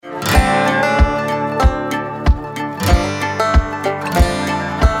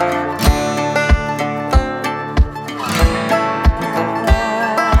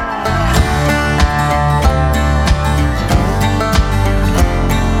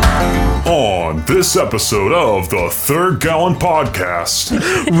on this episode of the Third Gallon Podcast.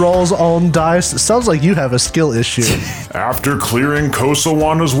 Rolls on dice. It sounds like you have a skill issue. After clearing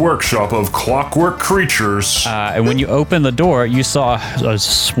Kosawana's workshop of clockwork creatures. And when you opened the door, you saw a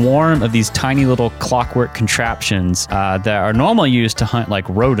swarm of these tiny little clockwork contraptions that are normally used to hunt like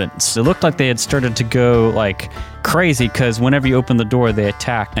rodents. It looked like they had started to go like crazy because whenever you open the door, they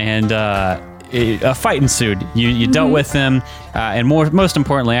attack, and a fight ensued. You dealt with them, and most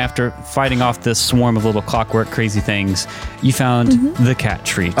importantly, after fighting off this swarm of little clockwork crazy things, you found the cat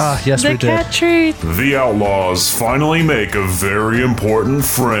treats. Yes, we The did. cat treat. The outlaws finally make a very important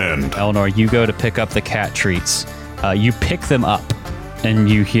friend. Eleanor, you go to pick up the cat treats. You pick them up, and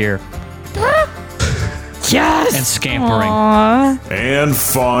you hear Yes. and scampering. Aww. And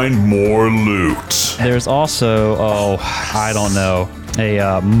find more loot. There's also, I don't know,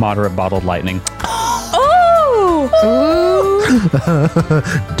 a moderate bottled lightning.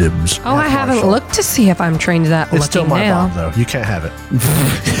 Dibs. Oh, I haven't looked to see if I'm trained that It's still looking my now. bomb, though. You can't have it.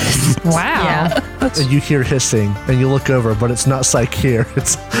 Wow. Yeah. And you hear hissing, and you look over, but it's not Psyche here.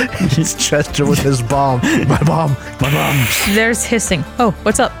 It's Chester with his bomb. My bomb. My bomb. There's hissing. Oh,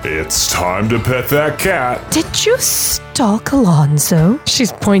 what's up? It's time to pet that cat. Did you stalk Alonzo?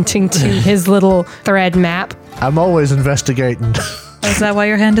 She's pointing to his little thread map. I'm always investigating. Is that why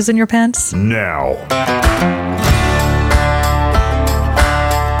your hand is in your pants? Now.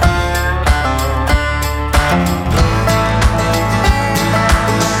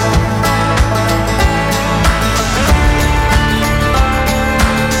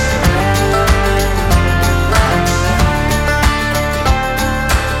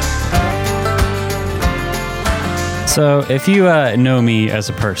 So, if you know me as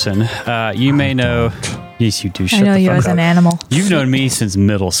a person, you may know. Yes, you do. Shut I know the you fuck as up. an animal. You've known me since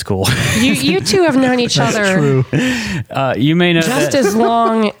middle school. You two have known each other True. You may know just that. as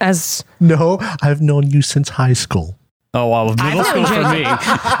long as No, I've known you since high school. Oh, well, middle I've school known for Jacob. me.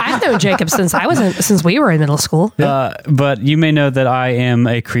 I've known Jacob since we were in middle school. But you may know that I am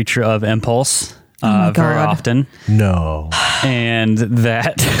a creature of impulse my very God. often, No. and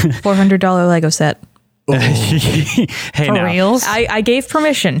that. $400 Lego set. Hey, For now. reals? I gave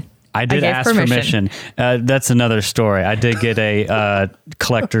permission. I did gave ask permission. That's another story. I did get a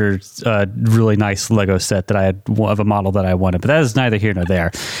collector's really nice Lego set that I had of a model that I wanted, but that is neither here nor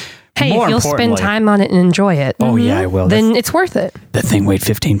there. Hey, More if you'll spend importantly- time on it and enjoy it, Oh yeah, I will. then it's worth it. That thing weighed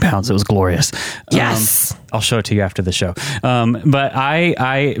 15 pounds. It was glorious. Yes. I'll show it to you after the show. But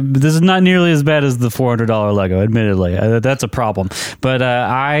this is not nearly as bad as the $400 Lego, admittedly. That's a problem. But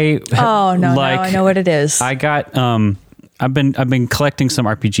Oh, no, like, I know what it is. I got I've been collecting some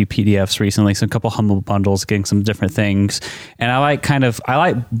RPG PDFs recently, some couple Humble Bundles, getting some different things, and I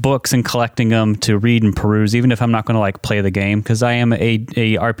like books and collecting them to read and peruse, even if I'm not going to like play the game, because I am a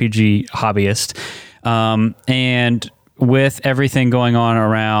RPG hobbyist, and with everything going on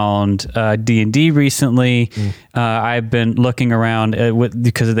around D&D recently, I've been looking around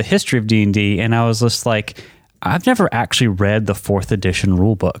because of the history of D&D, and I was just like, I've never actually read the 4th edition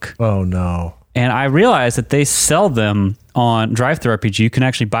rulebook. Oh, no. And I realized that they sell them on DriveThru RPG. You can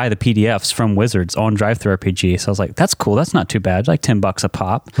actually buy the PDFs from Wizards on DriveThru RPG. So I was like, that's cool. That's not too bad. Like $10 a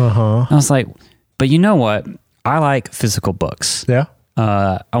pop. Uh-huh. I was like, but you know what? I like physical books. Yeah?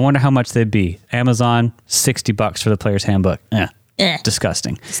 I wonder how much they'd be. Amazon, $60 for the player's handbook.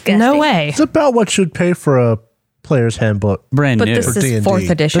 Disgusting. No way. It's about what you'd pay for a player's handbook. Brand but new. this is D&D. 4th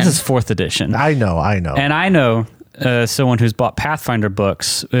edition. This is 4th edition. I know. And I know someone who's bought Pathfinder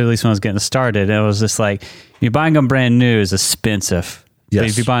books, at least when I was getting started, and it was just like, you're buying them brand new is expensive. But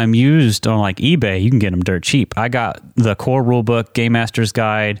Yes. if you buy them used on like eBay, you can get them dirt cheap. I got the core rulebook, Game Master's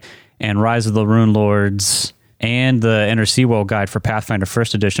Guide, and Rise of the Rune Lords, and the Inner Sea World Guide for Pathfinder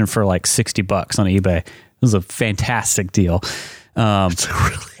 1st edition for like $60 on eBay. It was a fantastic deal. It's a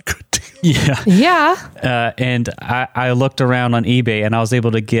really good deal. Yeah. Yeah. And I looked around on eBay and I was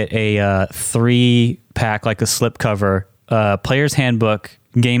able to get a 3-pack, like a slipcover, Player's Handbook,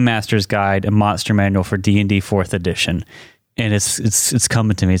 Game Master's Guide, and Monster Manual for D&D 4th edition. And it's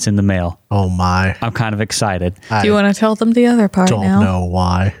coming to me. It's in the mail. Oh, my. I'm kind of excited. Do you want to tell them the other part Don't now? know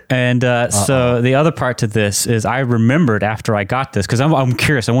why. And so the other part to this is I remembered after I got this, because I'm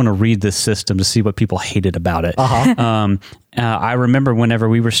curious. I want to read this system to see what people hated about it. I remember whenever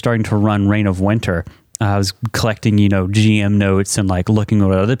we were starting to run Reign of Winter, I was collecting, GM notes and like looking at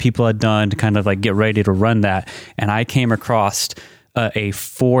what other people had done to kind of like get ready to run that. And I came across a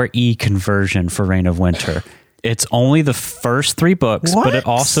 4E conversion for Reign of Winter. It's only the first 3 books, but it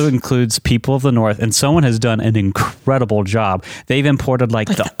also includes People of the North, and someone has done an incredible job. They've imported like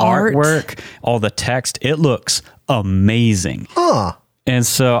the art? artwork, all the text. It looks amazing. Huh. And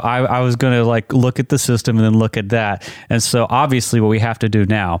so I was going to like look at the system and then look at that. And so obviously what we have to do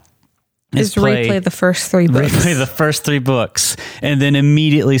now is replay the first 3 books. Replay the first 3 books and then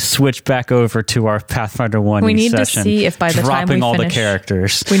immediately switch back over to our Pathfinder 1 We need session, to see if by the time we dropping all finish, the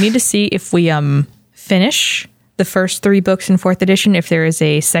characters. We need to see if we finish the first 3 books in 4th edition, if there is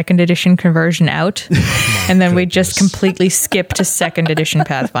a 2nd edition conversion out, and then we just completely skip to 2nd edition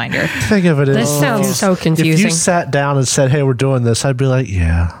Pathfinder. Think of it as This sounds so confusing. If you sat down and said, "Hey, we're doing this," I'd be like,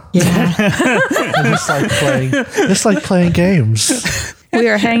 "Yeah." It's like playing games. We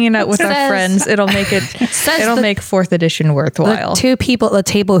are hanging out with our Says- friends. It'll make make 4th edition worthwhile. The 2 people at the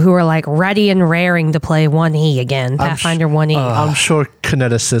table who are like ready and raring to play 1E again, Pathfinder 1E. I'm sure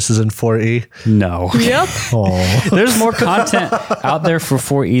Kineticist is in 4E. No. Yep. Oh, There's more content out there for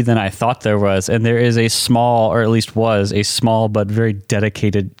 4E than I thought there was. And there is a small, or at least was, a small but very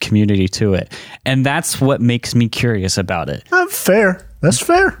dedicated community to it. And that's what makes me curious about it. fair. That's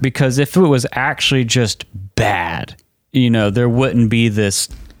fair. Because if it was actually just bad, there wouldn't be this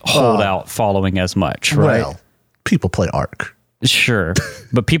holdout following as much, right? Well, people play Ark. Sure,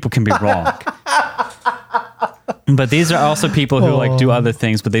 but people can be wrong. But these are also people who like do other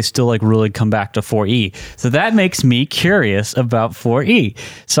things, but they still like really come back to 4E. So that makes me curious about 4E.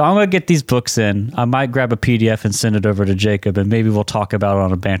 So I'm going to get these books in. I might grab a PDF and send it over to Jacob, and maybe we'll talk about it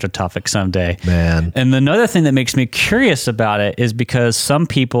on a banter topic someday. Man. And another thing that makes me curious about it is because some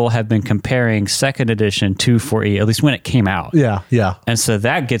people have been comparing 2nd edition to 4E, at least when it came out. Yeah. And so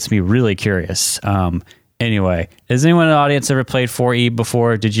that gets me really curious. Anyway, has anyone in the audience ever played 4E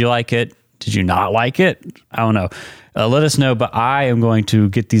before? Did you like it? Did you not like it? I don't know. Let us know, but I am going to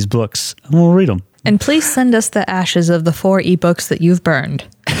get these books and we'll read them. And please send us the ashes of the 4 ebooks that you've burned.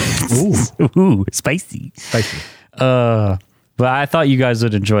 Ooh, spicy. But I thought you guys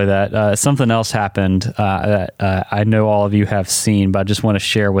would enjoy that. Something else happened that I know all of you have seen, but I just want to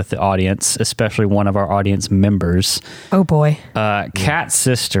share with the audience, especially one of our audience members. Oh boy. Kat's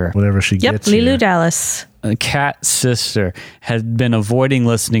sister. Whenever she Yep, gets Lilu here. Dallas. Kat's sister had been avoiding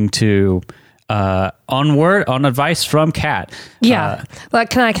listening to on advice from Kat. Yeah.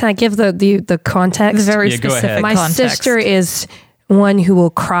 Can I give the context? Very Yeah, go specific ahead. My context. sister is one who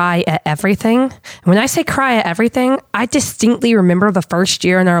will cry at everything. When I say cry at everything, I distinctly remember the first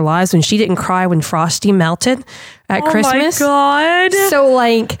year in our lives when she didn't cry when Frosty melted at Christmas. Oh my God. So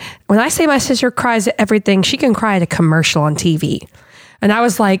like when I say my sister cries at everything, she can cry at a commercial on TV. And I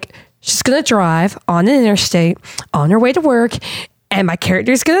was like, she's going to drive on an interstate on her way to work, and my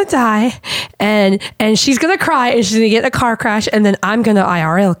character's going to die, and she's going to cry, and she's going to get in a car crash, and then I'm going to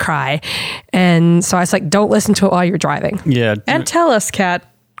IRL cry. And so I was like, don't listen to it while you're driving. Yeah. And tell us, Kat,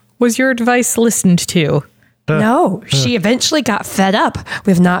 was your advice listened to? No, she eventually got fed up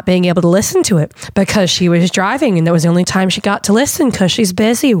with not being able to listen to it because she was driving, and that was the only time she got to listen because she's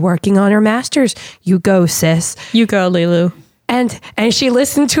busy working on her master's. You go, sis. You go, Lilu. And she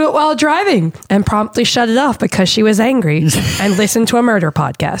listened to it while driving and promptly shut it off because she was angry and listened to a murder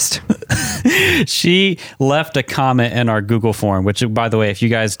podcast. She left a comment in our Google form, which, by the way, if you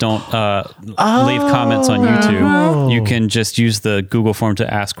guys don't leave comments on YouTube, you can just use the Google form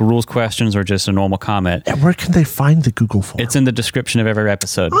to ask rules questions or just a normal comment. And where can they find the Google form? It's in the description of every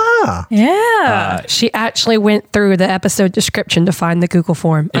episode. Yeah. She actually went through the episode description to find the Google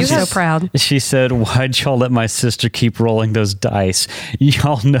form. I'm so proud. She said, "Why'd y'all let my sister keep rolling those dice?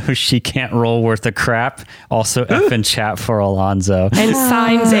 Y'all know she can't roll worth a crap." Also, F in chat for Alonzo. And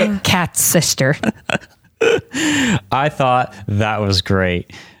signs it Kat's sister. I thought that was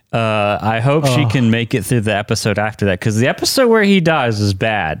great. I hope she can make it through the episode after that, because the episode where he dies is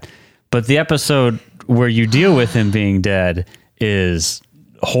bad, but the episode where you deal with him being dead is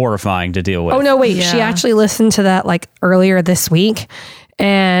horrifying to deal with. Oh, no, wait. Yeah. She actually listened to that like earlier this week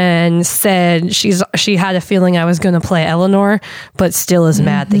and said she had a feeling I was going to play Eleanor, but still is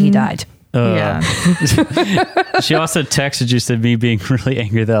mad that he died. Yeah. She also texted you, said me being really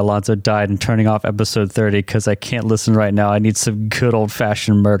angry that Alonzo died and turning off episode 30 because I can't listen right now. I need some good old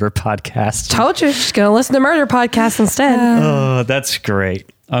fashioned murder podcast. Told you she's going to listen to murder podcasts instead. Oh, that's great.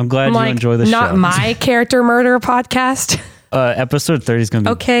 I'm glad you enjoy the not show. my character murder podcast. Episode 30 is going to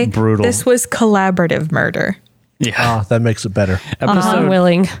be Okay. brutal. This was collaborative murder. Yeah. That makes it better.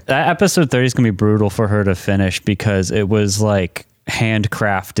 Unwilling. Episode 30 is going to be brutal for her to finish because it was like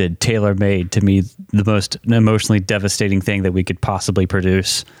handcrafted, tailor-made to me, the most emotionally devastating thing that we could possibly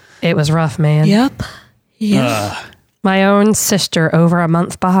produce. It was rough, man. Yep. My own sister over a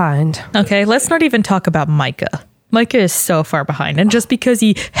month behind. Okay, let's not even talk about Micah. Micah is so far behind, and just because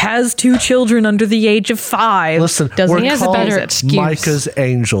he has 2 children under the age of 5 Listen, doesn't we're he has a called better excuse. Micah's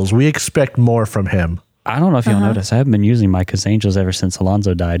Angels. We expect more from him. I don't know if you'll notice. I haven't been using Micah's Angels ever since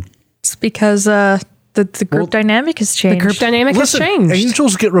Alonzo died. It's because the group dynamic has The changed. group dynamic has changed.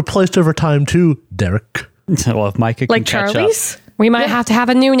 Angels get replaced over time too, Derek. Well, if Micah can like catch Charlie's? We might have to have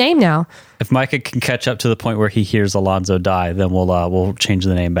a new name now. up, if Micah can catch up to the point where he hears Alonzo die, then we'll change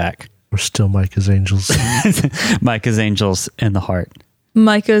the name back. We're still Micah's Angels. Micah's Angels in the heart.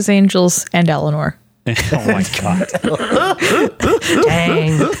 Micah's Angels and Eleanor. Oh my god!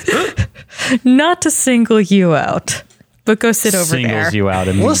 Dang. Not to single you out, but go sit over Singles there. you out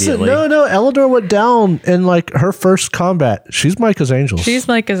immediately. Listen, no, Eleanor went down in like her first combat. She's Micah's Angels. She's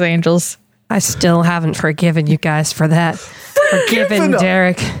Micah's Angels. I still haven't forgiven you guys for that. Forgiven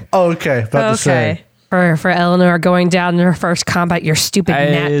Derek. Oh, okay, about to say. For Eleanor going down in her first combat, your stupid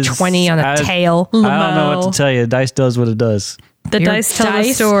nat 20 on a tail. I don't know what to tell you. Dice does what it does. The Your dice tell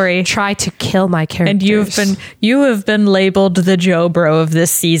the story. Try to kill my characters. And you have been labeled the Joe Bro of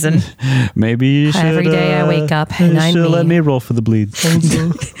this season. Maybe you should. Every day I wake up and I'm should let me. me roll for the bleeds.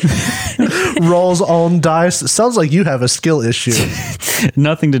 Rolls on dice. It sounds like you have a skill issue.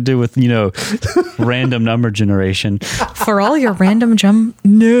 Nothing to do with random number generation. For all your random jumper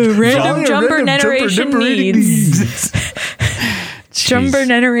narration needs. Jumper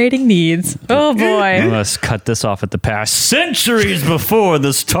narrating needs. Oh We boy. must cut this off at the pass. Centuries before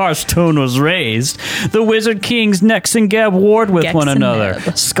the Star Stone was raised, the Wizard Kings Nex and Geb warred with Gex one and another,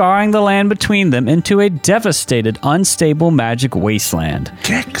 Neb. scarring the land between them into a devastated, unstable magic wasteland.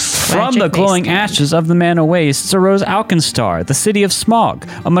 From the Magic glowing wasteland. ashes of the Mana Wastes arose Alkenstar, the city of Smog,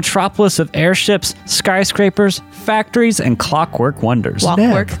 a metropolis of airships, skyscrapers, factories, and clockwork wonders.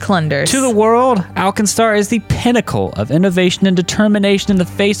 Walkwork Clunders. To the world, Alkenstar is the pinnacle of innovation and determination in the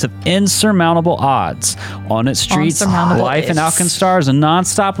face of insurmountable odds. On its streets, Unsurmountable life in odds. Alkenstar is a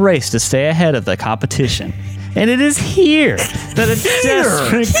non-stop race to stay ahead of the competition. And it is here that a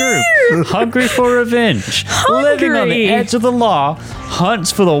desperate group, hungry for revenge, living on the Hungry. edge of the law,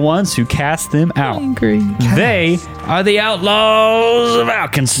 hunts for the ones who cast them out. Angry. They are the outlaws of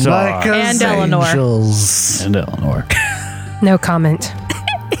Alkenstar. Micah's And Eleanor. Angels. And Eleanor. No comment.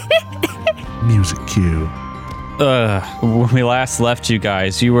 Music cue. When we last left you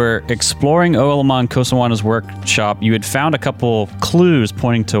guys, you were exploring Olamon Kosawana's workshop. You had found a couple clues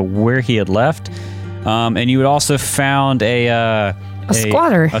pointing to where he had left. And you had also found a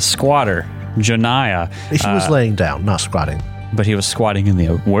squatter. A squatter, Janaya. He was laying down, not squatting. But he was squatting in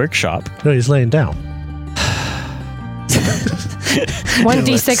the workshop. No, he's laying down.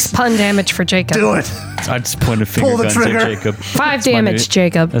 1d6 pun damage for Jacob. Do it. I just pointed Pull the finger guns at trigger. Jacob. 5 damage,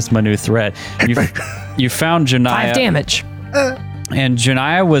 Jacob. That's my new threat. You found Janaya. 5 damage. And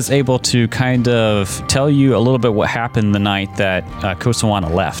Janaya was able to kind of tell you a little bit what happened the night that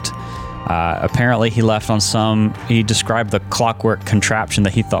Kosawana left. Apparently he left on he described the clockwork contraption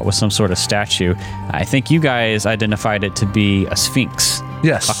that he thought was some sort of statue. I think you guys identified it to be a sphinx.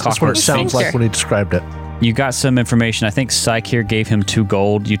 Yes, A that's what clockwork it sounds like sphinx. when he described it. You got some information. I think Syke here gave him 2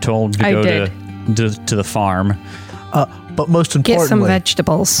 gold. You told him to I go did. to the farm. But most Get some importantly,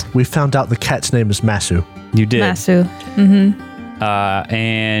 vegetables. we found out the cat's name is Masu. You did. Masu.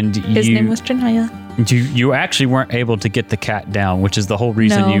 And His name was Janaya. You actually weren't able to get the cat down, which is the whole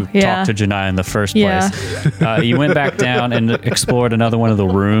reason No, you yeah. talked to Janaya in the first Yeah. place. You went back down and explored another one of the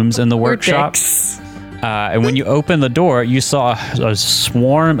rooms in the workshop. Dicks. And when you opened the door, you saw a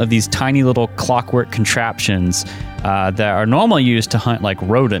swarm of these tiny little clockwork contraptions that are normally used to hunt like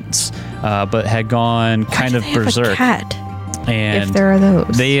rodents, but had gone kind of They have a berserk. cat, And if there are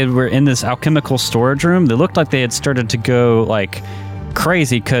those. they were in this alchemical storage room. They looked like they had started to go like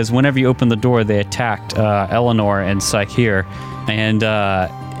crazy because whenever you opened the door, they attacked Eleanor and Syke, and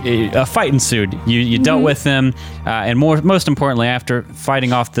a fight ensued. You dealt with them, and most importantly, after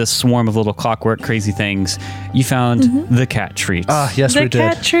fighting off this swarm of little clockwork crazy things, you found the cat treats. Yes, the we did.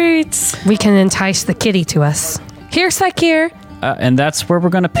 cat treats. We can entice the kitty to us. Here, Sakir. And that's where we're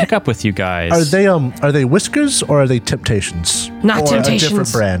going to pick up with you guys. Are they whiskers or are they Temptations? Not or Temptations. A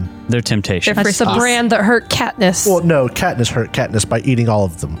different brand. They're Temptation. They're That's the Friskies. brand that hurt Katniss. Well, no, Katniss hurt Katniss by eating all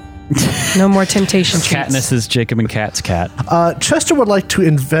of them. No more temptation treats. Katniss is Jacob and Kat's cat. Chester would like to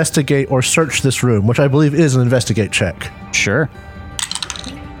investigate or search this room, which I believe is an investigate check. Sure.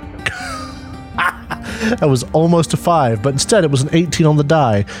 That was almost a 5, but instead it was an 18 on the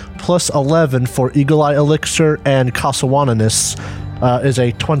die, plus 11 for Eagle Eye Elixir and Kasawana-ness is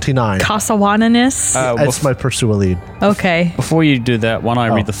a 29. Kasawana-ness. That's my Pursua lead. Okay. Before you do that, why don't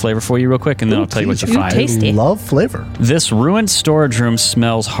I read the flavor for you real quick, and then I'll tell you what you Please. find. Tasty. Love flavor. This ruined storage room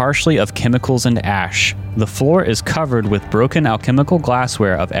smells harshly of chemicals and ash. The floor is covered with broken alchemical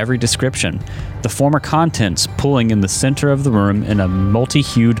glassware of every description, the former contents pooling in the center of the room in a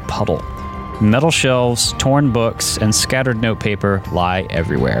multi-hued puddle. Metal shelves, torn books, and scattered notepaper lie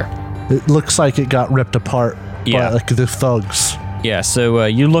everywhere. It looks like it got ripped apart Yeah. by like the thugs. Yeah, so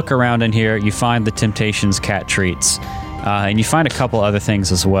you look around in here, you find the Temptations cat treats, and you find a couple other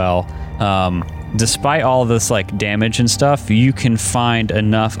things as well. Despite all of this like damage and stuff, you can find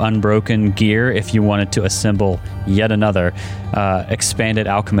enough unbroken gear if you wanted to assemble yet another expanded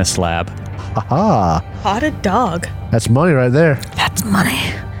alchemist lab. Aha. Potted dog. That's money right there. That's money.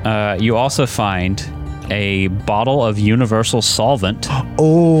 You also find a bottle of universal solvent.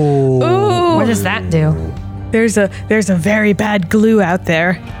 Oh. What does that do? There's a very bad glue out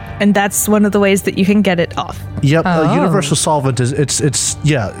there, and that's one of the ways that you can get it off. Yep, Oh. universal solvent is it's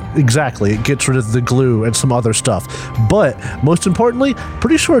yeah, exactly. It gets rid of the glue and some other stuff. But most importantly,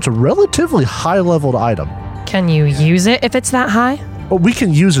 pretty sure it's a relatively high-leveled item. Can you use it if it's that high? But we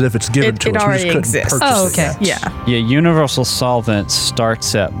can use it if it's given to It us. already we just couldn't exists. purchase Oh, it okay. yet. Yeah. Yeah, universal solvent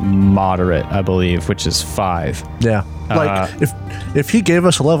starts at moderate, I believe, which is 5. Yeah. Like if he gave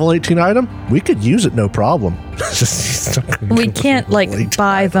us a level 18 item, we could use it no problem. We can't like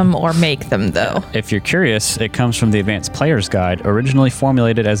buy them or make them though. If you're curious, it comes from the Advanced Player's Guide, originally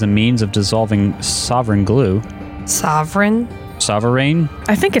formulated as a means of dissolving sovereign glue. Sovereign? Sovereign?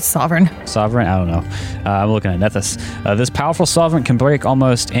 I think it's sovereign. Sovereign? I don't know. I'm looking at Nethys. This powerful solvent can break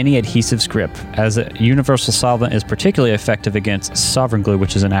almost any adhesive's grip, as a universal solvent is particularly effective against sovereign glue,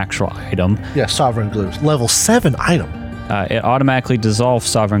 which is an actual item. Yeah, sovereign glue. Level 7 item. It automatically dissolves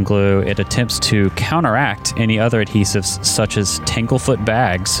sovereign glue. It attempts to counteract any other adhesives, such as Tanglefoot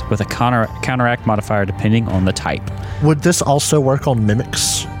bags, with a counteract modifier depending on the type. Would this also work on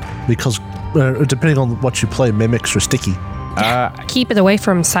mimics? Because depending on what you play, mimics are sticky. Keep it away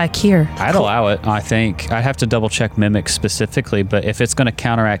from Psycheer. I'd allow it, I think. I'd have to double check mimics specifically, but if it's going to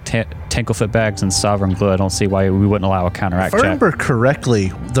counteract Tanglefoot bags and sovereign glue, I don't see why we wouldn't allow a counteract If I check. remember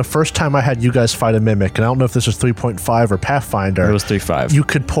correctly, the first time I had you guys fight a mimic, and I don't know if this was 3.5 or Pathfinder, It was 3.5. you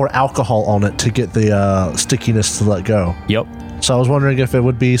could pour alcohol on it to get the stickiness to let go. Yep. So I was wondering if it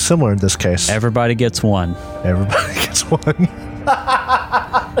would be similar in this case. Everybody gets one. Everybody gets one.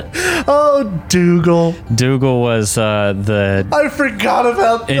 Oh, Dougal. Dougal was the I forgot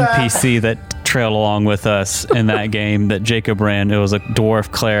about that. NPC that trailed along with us in that game that Jacob ran. It was a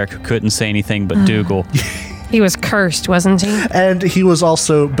dwarf cleric who couldn't say anything but Dougal. He was cursed, wasn't he? And he was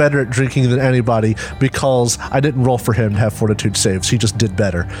also better at drinking than anybody because I didn't roll for him to have fortitude saves. He just did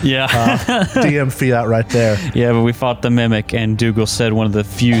better. Yeah. DM fiat right there. Yeah, but we fought the mimic, and Dougal said one of the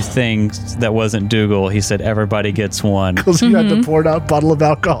few things that wasn't Dougal. He said, everybody gets one. Because you had to pour out a bottle of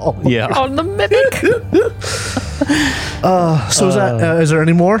alcohol. Yeah. On the mimic. So is there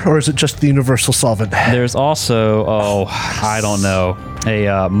any more, or is it just the universal solvent? There's also, I don't know,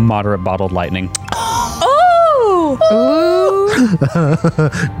 a moderate bottled lightning.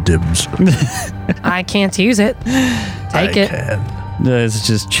 Dibs. I can't use it. Take it. It's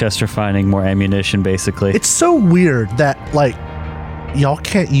just Chester finding more ammunition, basically. It's so weird that, like, y'all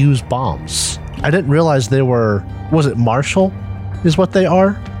can't use bombs. I didn't realize they were, was it martial is what they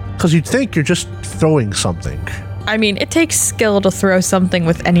are? Because you'd think you're just throwing something. I mean, it takes skill to throw something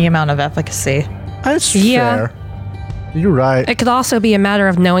with any amount of efficacy. That's Yeah. fair. You're right. It could also be a matter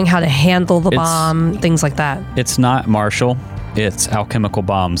of knowing how to handle the bomb, things like that. It's not martial. It's alchemical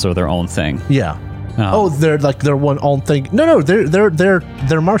bombs are their own thing. Yeah. Oh, they're like their one own thing. No,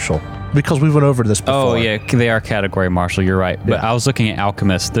 they're martial because we went over this before. Oh, yeah, they are category martial. You're right. But Yeah. I was looking at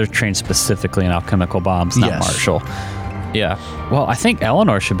alchemists. They're trained specifically in alchemical bombs, not Yes. martial. Yeah. Well, I think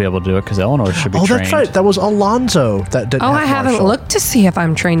Eleanor should be able to do it because Eleanor should be Oh, trained. that's right. That was Alonzo that didn't. Oh, have I haven't martial. looked to see if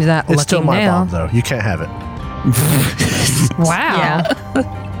I'm trained to that It's still looking my now. bomb though. You can't have it. Wow.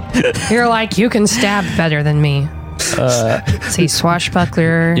 You're like, you can stab better than me. See,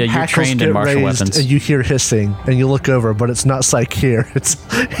 swashbuckler. Yeah, you're Hackles trained in get martial raised, weapons. And you hear hissing, and you look over, but it's not Psyche here. It's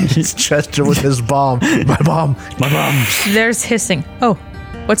Chester with his bomb. My bomb. My bomb. There's hissing. Oh,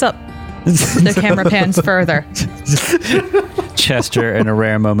 what's up? The camera pans further. Chester, in a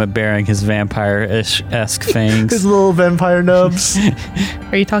rare moment, bearing his vampire-esque His fangs. little vampire nubs.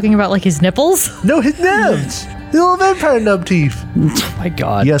 Are you talking about like his nipples? No, his nubs. The little vampire nub teeth. Oh my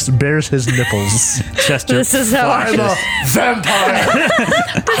God. Yes, bears his nipples. Chester. This is how I'm a vampire.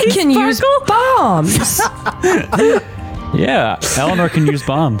 I can use bombs. Yeah, Eleanor can use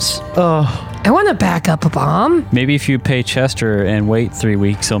bombs. I want to back up a bomb. Maybe if you pay Chester and wait 3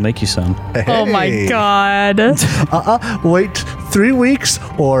 weeks, he'll make you some. Oh my Hey. god. Wait 3 weeks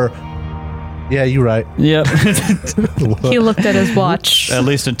or Yeah, you're right. Yep. He looked at his watch. At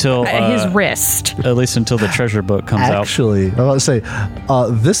least until At his wrist. At least until the treasure book comes out. Actually, I was about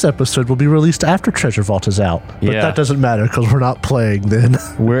to say, this episode will be released after Treasure Vault is out. But Yeah. that doesn't matter because we're not playing then.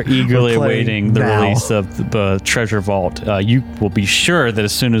 We're eagerly We're playing awaiting the now. release of the Treasure Vault. You will be sure that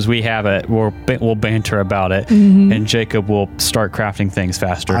as soon as we have it, we'll banter about it, and Jacob will start crafting things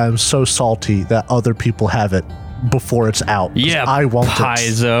faster. I'm so salty that other people have it before it's out. 'Cause Yeah, I want it.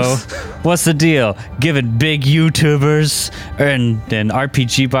 Paizo. What's the deal? Giving big YouTubers and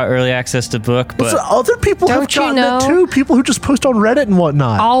RPG Bot early access to book, But but other people have Don't you gotten know- it too. People who just post on Reddit and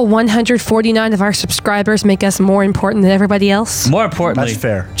whatnot. All 149 of our subscribers make us more important than everybody else. more importantly, That's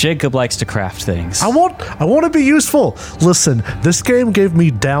fair. Jacob likes to craft things. I want to be useful. Listen, this game gave me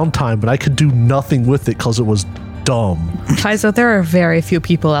downtime, but I could do nothing with it because it was dumb. Paizo, there are very few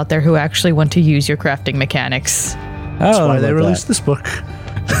people out there who actually want to use your crafting mechanics. That's Oh, why I they love released that. this book.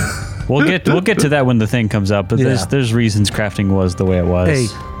 We'll get to that when the thing comes out. But Yeah. there's reasons crafting was the way it was. Hey,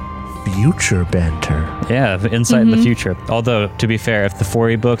 future banter. Yeah, the insight in the future. Although, to be fair, if the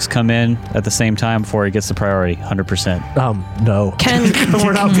 4E books come in at the same time, 4E gets the priority, 100%. No. Can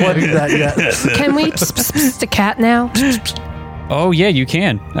We're not playing that yet. can we the cat now? Oh yeah, you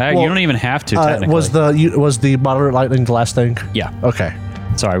can. You Well, don't even have to. Technically, was the moderate lightning the last thing? yeah. Okay.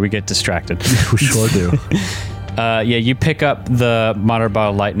 Sorry, we get distracted. We sure do. Yeah, you pick up the moderate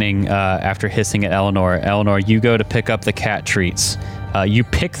bottle lightning after hissing at Eleanor. Eleanor, you go to pick up the cat treats. You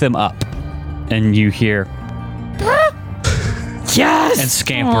pick them up, and you hear Yes. and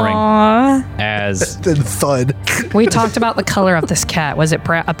scampering Aww. as. Then thud. We talked about the color of this cat. Was it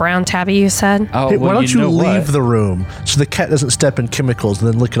a brown tabby? You said. Oh, Hey, why well, don't you know leave what? the room so the cat doesn't step in chemicals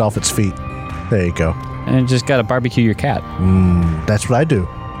and then lick it off its feet? There you go. And just gotta barbecue your cat. That's what I do.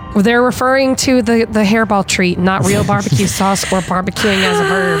 They're referring to the hairball treat, not real barbecue sauce or barbecuing as a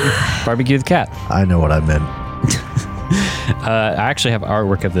verb. Barbecue the cat. I know what I meant. I actually have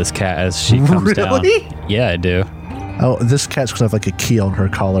artwork of this cat as she comes Really? down. Yeah, I do. Oh, this cat's gonna have like a key on her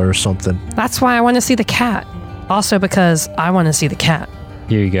collar or something. That's why I want to see the cat. Also because I want to see the cat.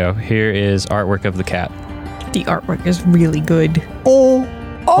 Here you go. Here is artwork of the cat. The artwork is really good. Oh,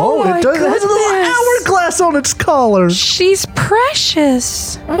 my it does. It has a little goodness. hourglass on its collar. She's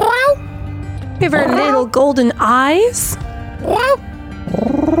precious. Give her little golden eyes.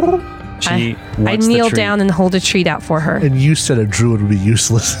 She I wants the kneel treat. down and hold a treat out for her. And you said a druid would be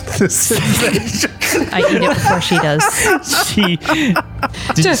useless in this invasion. I eat it before she does. She did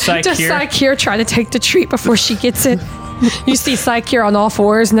Does Psycheer try to take the treat before she gets it? You see Psycheer on all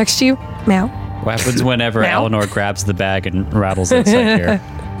fours next to you. Meow. What happens whenever Meow. Eleanor grabs the bag and rattles it here?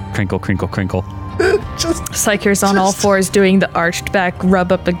 Crinkle, crinkle, crinkle. Psycheer's on all fours doing the arched back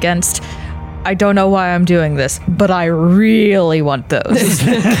rub up against. I don't know why I'm doing this, but I really want those.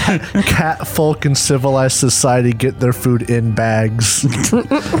 Cat folk in civilized society get their food in bags.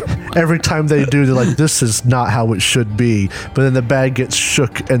 Every time they do, they're like, this is not how it should be. But then the bag gets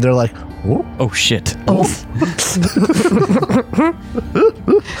shook and they're like, oh. Oh shit.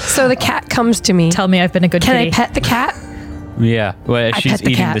 So the cat comes to me. Tell me I've been a good Can kitty. I pet the cat? Yeah. Well, as I she's pet the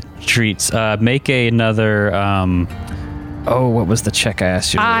eating cat. the treats. Make another. What was the check I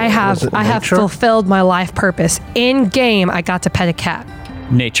asked you? I Was it have nature? fulfilled my life purpose. In game, I got to pet a cat.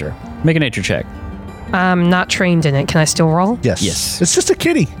 Nature. Make a nature check. I'm not trained in it. Can I still roll? Yes. Yes. It's just a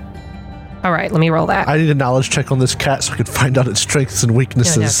kitty. All right, let me roll that. I need a knowledge check on this cat so I can find out its strengths and No,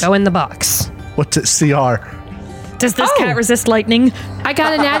 weaknesses. go in the box. What's its CR? Does this Oh. cat resist lightning? I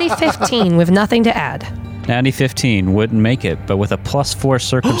got a natty 15 with nothing to add. Natty 15 wouldn't make it, but with a +4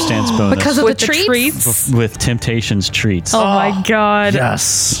 circumstance bonus. Because of With the treats? with Temptations treats. Oh my god.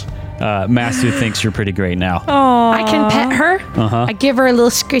 Yes. Masu thinks you're pretty great now. I can pet her. I give her a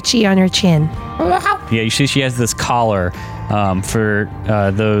little scritchy on her chin. Yeah, you see she has this collar. For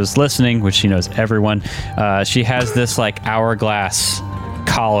those listening, which she knows everyone, she has this like hourglass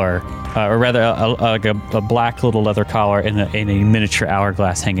collar, or rather a black little leather collar and a miniature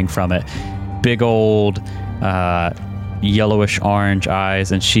hourglass hanging from it. Big old yellowish orange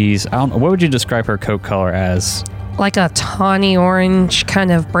eyes, and she's, I don't know, what would you describe her coat color as? Like a tawny orange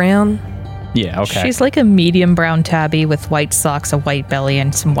kind of brown. Yeah, okay. She's like a medium brown tabby with white socks, a white belly,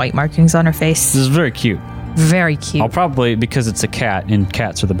 and some white markings on her face. This is very cute. Very cute. I'll probably, because it's a cat and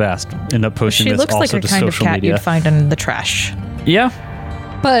cats are the best, end up posting She this looks like also a to kind of social cat media. you'd find in the trash. Yeah.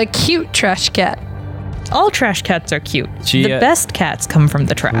 But a cute trash cat. All trash cats are cute. She, the best cats come from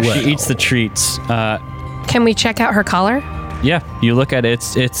the trash. She eats the treats. Can we check out her collar? Yeah, you look at it,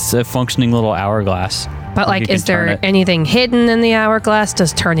 it's a functioning little hours. But You like, can is there turn it. anything hidden in the hourglass?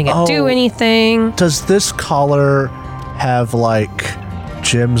 Does turning it do Oh. anything? Does this collar have like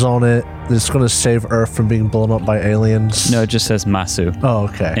gems on it that's going to save Earth from being blown up by aliens? No, it just says Masu. Oh,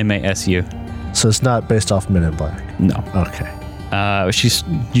 okay. M-A-S-U. So it's not based off Men in Black. No. Okay.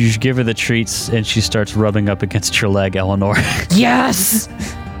 You give her the treats, and she starts rubbing up against your leg, Eleanor. Yes!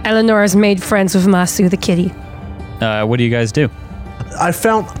 Eleanor has made friends with Masu the kitty. What do you guys do? I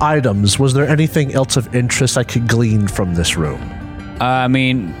found items. Was there anything else of interest I could glean from this room? I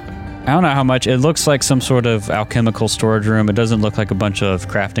mean, I don't know how much. It looks like some sort of alchemical storage room. It doesn't look like a bunch of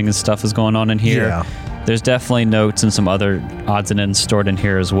crafting and stuff is going on in here. Yeah. There's definitely notes and some other odds and ends stored in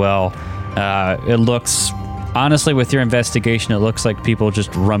here as well. It looks, honestly, with your investigation, it looks like people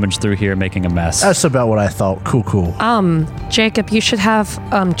just rummage through here making a mess. That's about what I thought. Cool. Jacob, you should have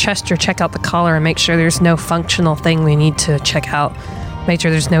Chester check out the collar and make sure there's no functional thing we need to check out. Make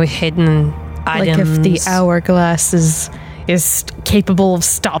sure there's no hidden items. Like if the hourglass is capable of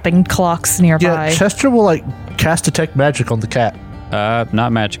stopping clocks nearby. Yeah, Chester will cast detect magic on the cat.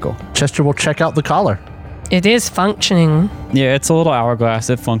 Not magical. Chester will check out the collar. It is functioning. Yeah, it's a little hourglass.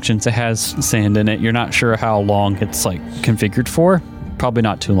 It functions. It has sand in it. You're not sure how long it's configured for. Probably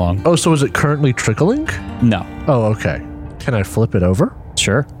not too long. Oh, so is it currently trickling? No. Oh, okay. Can I flip it over?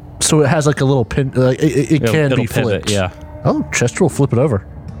 Sure. So it has a little pin. It can be pivot, flipped. yeah. Oh, Chester will flip it over.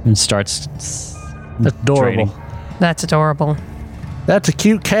 And starts. That's adorable. Draining. That's adorable. That's a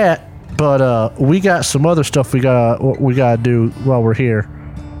cute cat, but we got some other stuff we gotta do while we're here.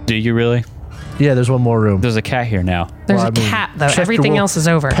 Do you really? Yeah, there's one more room. The's a cat here now. There's Well, a I mean, cat, though. Chester Everything will else is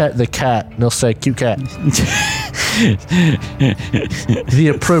over. Pet the cat, and they'll say, "Cute cat."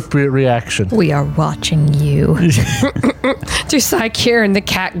 The appropriate reaction. We are watching you. Do Psyche and the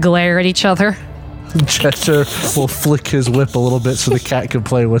cat glare at each other? Chester will flick his whip a little bit so the cat can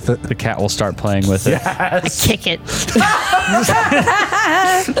play with it. The cat will start playing with it. Yes. Kick it.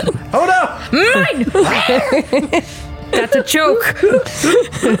 Oh no! Mine! That's a joke.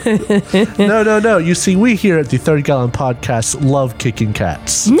 No. You see, we here at the Third Gallon Podcast love kicking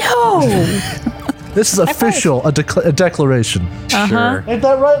cats. No! This is official, a declaration. Sure. Ain't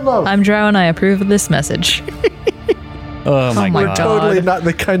that right, Lo? I'm Drow and I approve of this message. Oh my my god. God. Totally not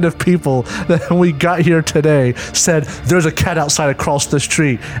the kind of people that when we got here today said there's a cat outside across the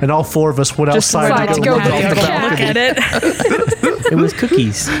street, and all four of us went outside decided to to go go look off the look balcony. at it. It was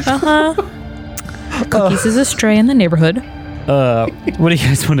cookies. Cookies is a stray in the neighborhood. What do you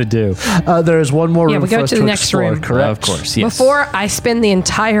guys want to do? There is one more Yeah, room we for go us to the to next explore, room. correct? Of course, yes. Before I spend the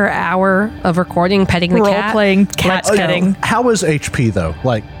entire hour of recording petting the Role cat, playing cat let's go. petting. How is HP though?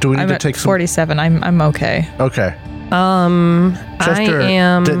 Do we need I'm to at take some? 47. I'm okay. Okay. Chester I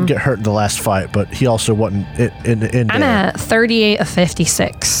am. didn't get hurt in the last fight, but he also wasn't in I'm there. at 38 of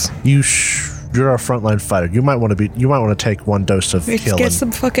 56. You're our frontline fighter. You might want to take one dose of Let's healing. get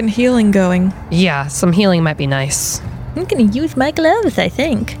some fucking healing going. Yeah, some healing might be nice. I'm gonna use my gloves, I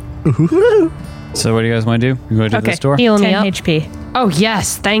think. So what do you guys want to do? You go to Okay. this door? Heal me 10 up. HP. Oh,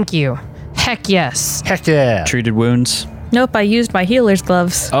 yes, thank you. Heck yes. Heck yeah! Treated wounds. Nope, I used my healer's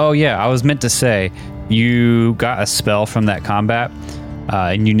gloves. Oh yeah, I was meant to say you got a spell from that combat,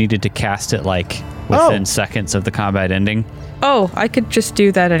 and you needed to cast it within seconds of the combat ending. Oh, I could just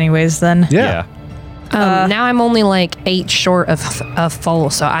do that anyways then. Yeah. Now I'm only 8 short of full,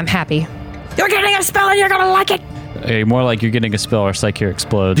 so I'm happy. You're getting a spell and you're gonna like it. More like you're getting a spell or Psyche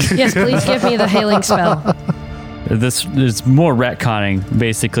explodes. Yes, please give me the healing spell. This is more retconning.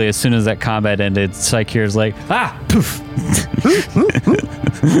 Basically, as soon as that combat ended, Psyche's like, poof.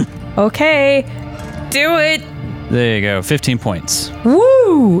 Okay, do it. There you go, 15 points.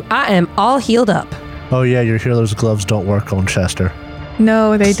 Woo! I am all healed up. Oh yeah, your healer's gloves don't work on Chester.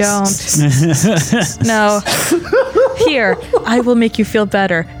 No, they don't. No. Here, I will make you feel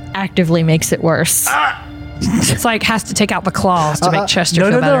better. Actively makes it worse. It's has to take out the claws to make Chester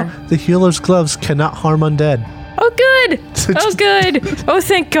feel better. No. The healer's gloves cannot harm undead. Oh, good. Oh, good. Oh,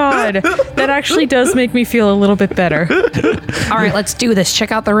 thank God. That actually does make me feel a little bit better. All right, let's do this.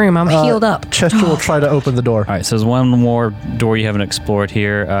 Check out the room. I'm healed up. Chester will try to open the door. All right, so there's one more door you haven't explored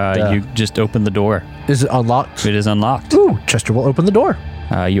here. You just open the door. Is it unlocked? It is unlocked. Ooh, Chester will open the door.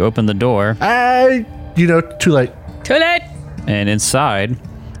 You open the door, Too late. Too late. and inside,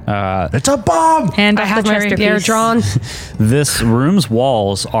 It's a bomb! And I I have the my rapier masterpiece. drawn. this room's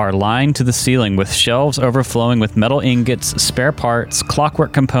walls are lined to the ceiling with shelves overflowing with metal ingots, spare parts,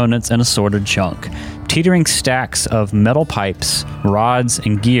 clockwork components, and assorted junk. Teetering stacks of metal pipes, rods,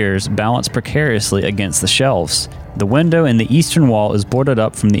 and gears balance precariously against the shelves. The window in the eastern wall is boarded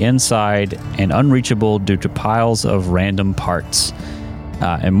up from the inside and unreachable due to piles of random parts.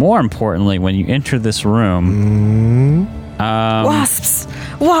 And more importantly, when you enter this room... Wasps!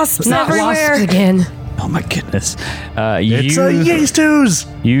 Wasps Not everywhere! wasps again. Oh my goodness. It's a yeast ooze.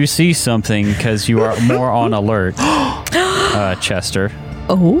 You see something because you are more on alert, Chester.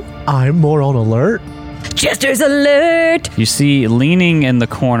 Oh, I'm more on alert. Chester's alert. You see, leaning in the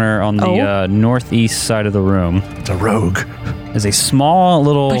corner on the northeast side of the room It's a rogue. is a small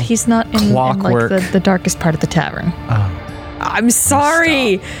little But he's not in clockwork. like the darkest part of the tavern. I'm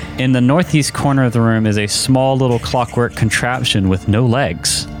sorry. In the northeast corner of the room is a small little clockwork contraption with no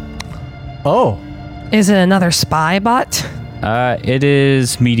legs. Oh. Is it another spy bot? It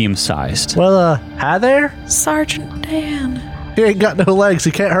is medium-sized. Well, hi there. Sergeant Dan. He ain't got no legs.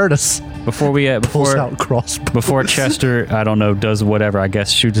 He can't hurt us. Before we Pulls out crossbow. before Chester, I don't know, does whatever, I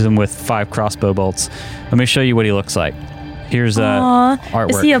guess, shoots him with 5 crossbow bolts. Let me show you what he looks like. Here's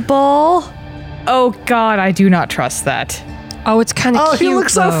artwork. Is he a bull? Oh God, I do not trust that. Oh, it's kind of Oh, cute. he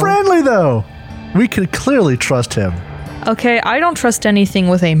looks so though. friendly, though. We can clearly trust him. Okay, I don't trust anything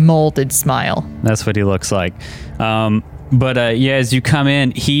with a molded smile. That's what he looks like. But as you come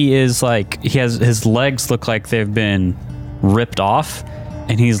in, he is like, he has his legs look like they've been ripped off,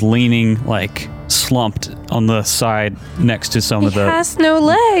 and he's leaning like slumped on the side next to some of He the has no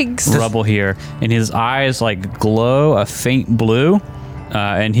legs. rubble here, and his eyes like glow a faint blue,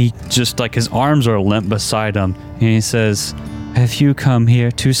 and he just like his arms are limp beside him, and he says, "Have you come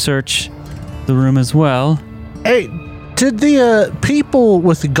here to search the room as well?" Hey, did the people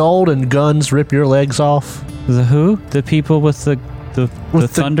with the gold and guns rip your legs off? The who? The people with the With the-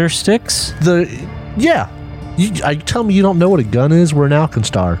 thunder sticks? Yeah. I tell me you don't know what a gun is? We're an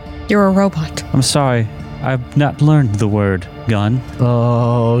Alkenstar. You're a robot. I'm sorry, I've not learned the word gun.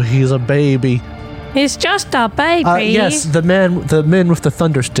 Oh, he's a baby. He's just a baby. Yes, the men with the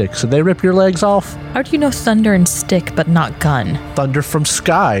thunder sticks. Did they rip your legs off? How do you know thunder and stick but not gun? Thunder from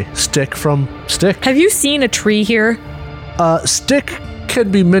sky, stick from stick. Have you seen a tree here? Stick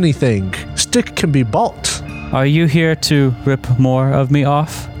can be many things. Stick can be bought. Are you here to rip more of me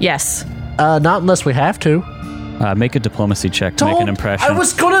off? Yes. Not unless we have to. Make a diplomacy check to make an impression. I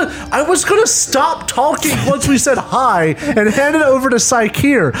was gonna stop talking once we said hi and hand it over to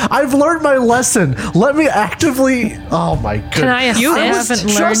Saikir. I've learned my lesson. Let me actively. Oh my goodness! Can I You assist? haven't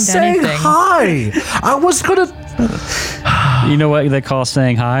just learned saying anything. hi. I was gonna. You know what they call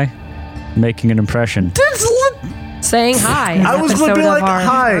saying hi? Making an impression. Saying hi. I was gonna be Episode like, of our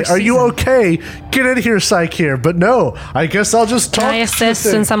 "Hi, first are you season. okay? Get in here, Saikir." But no, I guess I'll just talk. Can I assist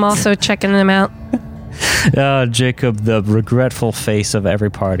since I'm also checking them out? Jacob, the regretful face of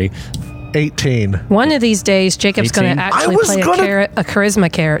every party. 18. One of these days, Jacob's going 18? to actually I was play gonna- a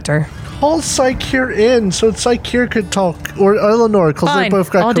charisma character. Call Saikir in so Saikir could talk, or Eleanor, because they Fine, both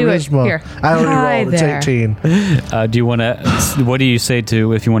got I'll do it. charisma. Here. I already Hi rolled. It's there. 18. Do you want to? What do you say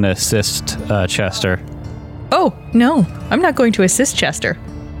to if you want to assist Chester? Oh, no. I'm not going to assist Chester.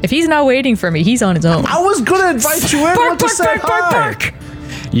 If he's not waiting for me, he's on his own. I was gonna invite you in. Bark, once I bark, said bark, hi. bark,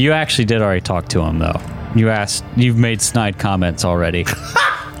 bark. You actually did already talk to him though. You've made snide comments already.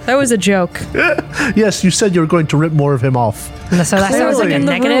 That was a joke. Yes, you said you were going to rip more of him off. So that sounds like Clearly a in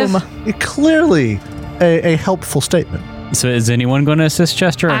the negative. room. Clearly, a helpful statement. So is anyone going to assist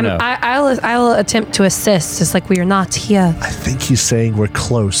Chester or no? I'll attempt to assist. It's like we are not here. I think he's saying we're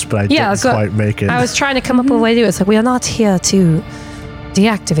close, but I Yeah, didn't so quite make it. I was trying to come up with a way to do it. It's like we are not here to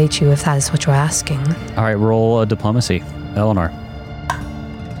deactivate you if that is what you're asking. All right, roll a diplomacy, Eleanor.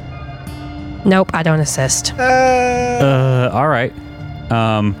 Nope, I don't assist. All right.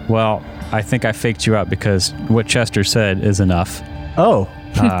 Well, I think I faked you out because what Chester said is enough Oh,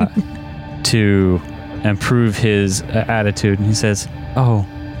 to improve his attitude. And he says, "Oh,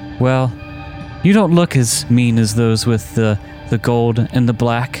 well, you don't look as mean as those with the gold and the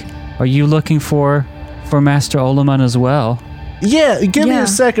black. Are you looking for Master Olaman as well?" yeah. Give me Yeah. a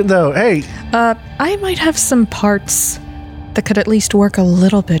second, though. Hey, I might have some parts that could at least work a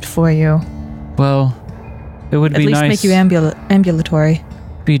little bit for you. Well, it would At be least nice. make you ambulatory.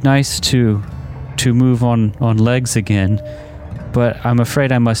 Be nice to move on legs again, but I'm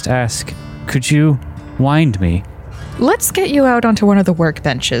afraid I must ask. Could you wind me? Let's get you out onto one of the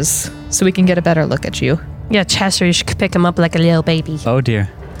workbenches so we can get a better look at you. Yeah, Chester, you should pick him up like a little baby. Oh dear.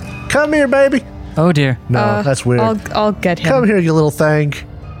 come here, baby. Oh dear. No, that's weird. I'll get him. Come here, you little thing.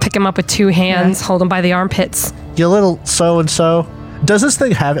 Pick him up with two hands, hold him by the armpits. You little so-and-so. Does this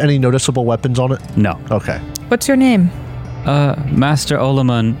thing have any noticeable weapons on it? No. Okay. What's your name? Master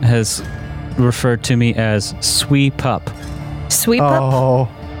Olaman has referred to me as Sweep Up. Sweep up? Oh,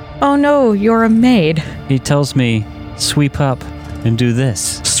 Oh no, you're a maid. He tells me, sweep up and do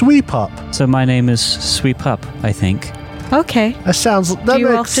this. sweep up. So my name is Sweep Up, I think. Okay. That sounds. That Do you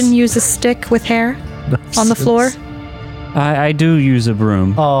makes often use a stick with hair on the floor? I do use a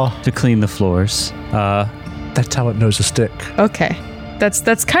broom Oh, to clean the floors. that's how it knows a stick. Okay.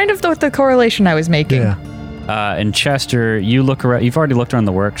 That's kind of the correlation I was making. Yeah. And Chester, you look around. You've already looked around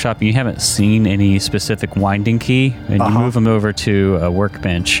the workshop. And you haven't seen any specific winding key, and you move them over to a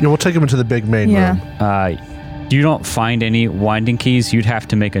workbench. Yeah, we'll take him into the big main room. You don't find any winding keys. You'd have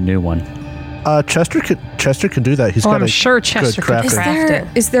to make a new one. Chester can do that. He's got I'm a sure good Chester could crafting. craft it.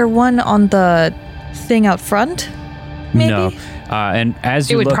 Is there one on the thing out front? Maybe? No. And as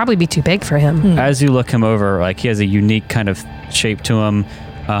It you would look, probably be too big for him. as you look him over, like he has a unique kind of shape to him.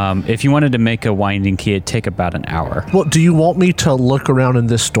 If you wanted to make a winding key, it'd take about an hour. Well, do you want me to look around in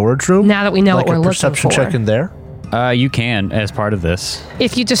this storage room? Now that we know like what we're a looking perception for. check in there? You can as part of this.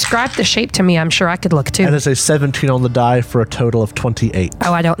 If you describe the shape to me, I'm sure I could look too. That is a 17 on the die for a total of 28.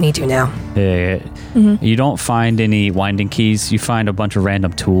 Oh, I don't need you now. You don't find any winding keys. You find a bunch of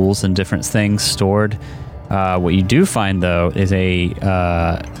random tools and different things stored. What you do find, though, is a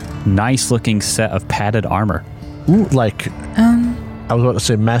nice-looking set of padded armor. Ooh, like, I was about to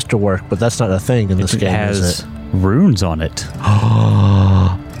say masterwork, but that's not a thing in this It game, has is it? runes on it.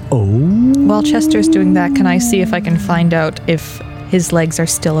 While Chester's doing that, can I see if I can find out if his legs are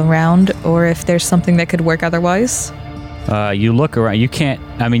still around or if there's something that could work otherwise? You look around. You can't.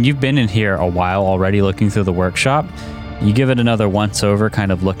 I mean, you've been in here a while already, looking through the workshop. You give it another once over,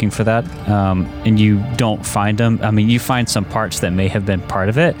 kind of looking for that, and you don't find them. I mean, you find some parts that may have been part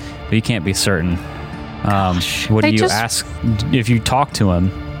of it, but you can't be certain. What do you ask? If you talk to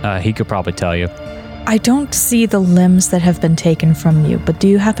him, he could probably tell you. I don't see the limbs that have been taken from you, but do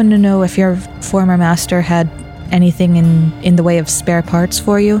you happen to know if your former master had anything in the way of spare parts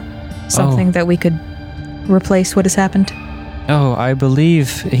for you? Something that we could replace what has happened? Oh, I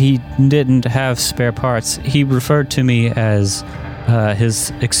believe he didn't have spare parts. He referred to me as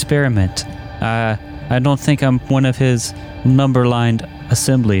his experiment. I don't think I'm one of his number-lined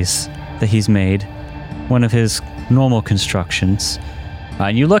assemblies that he's made. One of his normal constructions.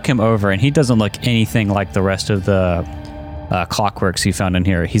 And you look him over, and he doesn't look anything like the rest of the clockworks you found in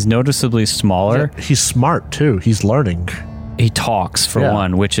here. He's noticeably smaller. Yeah, he's smart, too. He's learning. He talks, for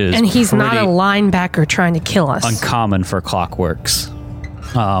one, which is And he's not a pretty linebacker trying to kill us. uncommon for clockworks.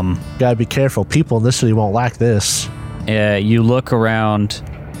 Gotta be careful. People in this city won't like this. You look around,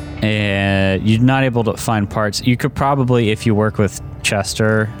 and you're not able to find parts. You could probably, if you work with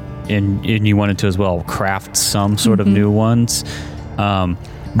Chester, and you wanted to as well, craft some sort of new ones. I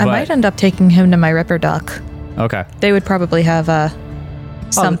might end up taking him to my Ripper Dock. Okay. They would probably have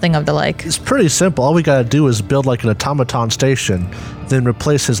something of the like. It's pretty simple. All we gotta do is build like an automaton station, then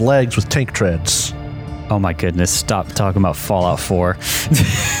replace his legs with tank treads. Oh my goodness! Stop talking about Fallout 4.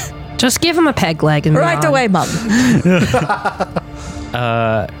 Just give him a peg leg and Right move on. away, Mum.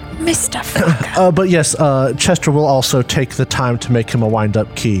 Mr. Frog. But yes, Chester will also take the time to make him a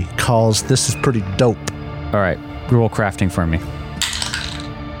wind-up key, cause this is pretty dope. All right, roll crafting for me.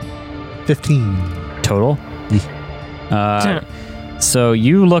 15. Total. So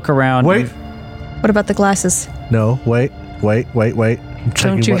you look around. Wait. What about the glasses? No, wait. I'm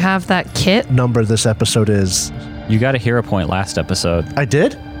checking Don't you what have that kit? number this episode is. You got a hero point last episode I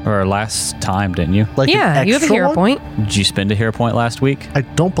did? or last time, didn't you? Like Yeah, an you have a extra hero one? point. Did you spend a hero point last week? I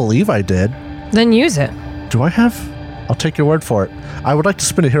don't believe I did. Then use it. Do I have? I'll take your word for it. I would like to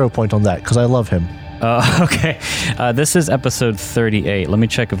spend a hero point on that because I love him. Okay. This is episode 38. Let me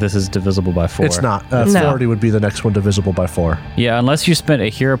check if this is divisible by 4. It's not. No. 40 would be the next one divisible by 4. Yeah, unless you spent a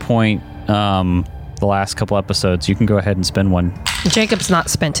hero point the last couple episodes, you can go ahead and spend one. Jacob's not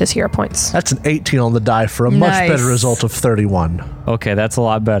spent his hero points. That's an 18 on the die for a much Nice. better result of 31. Okay, that's a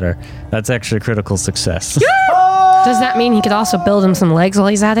lot better. That's actually a critical success. Does that mean he could also build him some legs while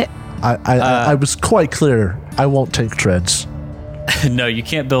he's at it? I was quite clear. I won't take treads. No, you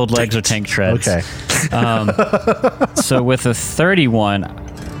can't build legs or tank treads. Okay. So with a 31,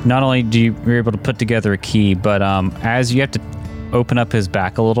 not only do you're able to put together a key, but as you have to open up his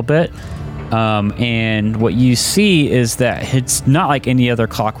back a little bit, and what you see is that it's not like any other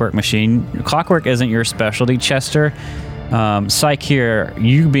clockwork machine. Clockwork isn't your specialty, Chester. Psych here,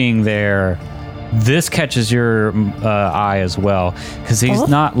 you being there, this catches your eye as well, because he's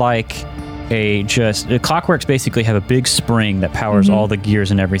not like clockworks basically have a big spring that powers all the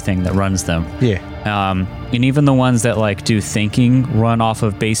gears and everything that runs them. Yeah. And even the ones that like do thinking run off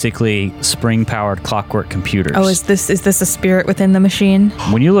of basically spring-powered clockwork computers. Oh, is this a spirit within the machine?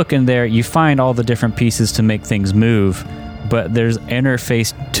 When you look in there, you find all the different pieces to make things move, but there's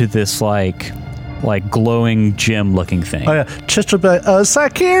interface to this like glowing gem-looking thing. Oh, yeah. Chester will be like,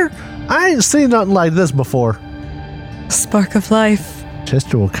 Sack here? I ain't seen nothing like this before. Spark of life.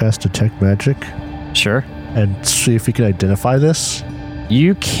 Chester will cast Detect Magic. Sure. and see if you can identify this?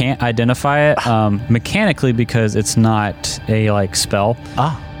 You can't identify it mechanically because it's not a like spell.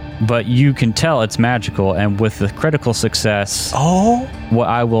 But you can tell it's magical, and with the critical success, what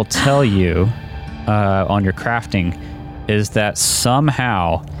I will tell you on your crafting is that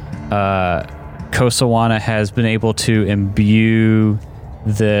somehow Kosawana has been able to imbue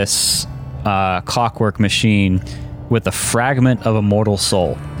this clockwork machine with a fragment of a mortal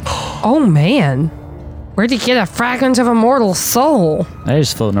soul. Oh man, where'd you get a fragment of a mortal soul? They're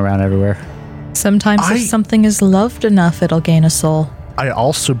just floating around everywhere. Sometimes if something is loved enough, it'll gain a soul. I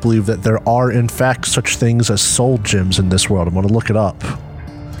also believe that there are, in fact, such things as soul gems in this world. I'm going to look it up.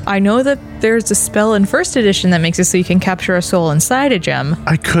 I know that there's a spell in first edition that makes it so you can capture a soul inside a gem.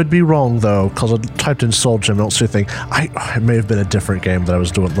 I could be wrong, though, because I typed in soul gem. I don't see a thing. It may have been a different game that I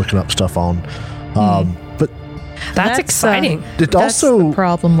was looking up stuff on. But That's exciting. it That's also... the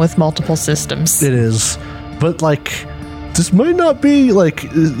problem with multiple systems. It is. But, like, this might not be, like...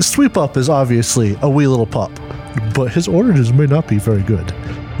 Sweep Up is obviously a wee little pup. But his origins may not be very good.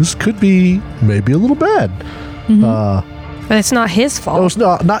 This could be maybe a little bad. But it's not his fault. Oh, it's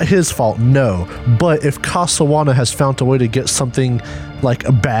not his fault, no. But if Kosawana has found a way to get something like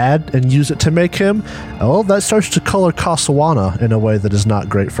bad and use it to make him, well, that starts to color Kosawana in a way that is not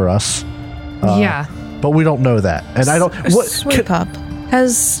great for us. Yeah. But we don't know that. And I don't... Sweep Up.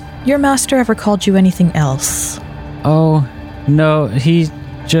 Has your master ever called you anything else? Oh, no, he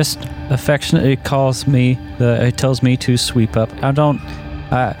just affectionately calls me, he tells me to sweep up. I don't,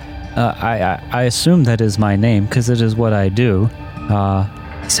 I assume that is my name because it is what I do.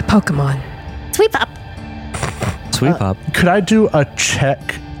 It's a Pokemon. Sweep Up. Sweep up. Could I do a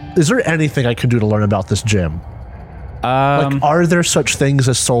check? Is there anything I can do to learn about this gem? Like, are there such things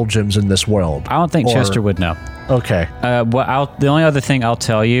as soul gems in this world? I don't think Or- Chester would know. Okay. The only other thing I'll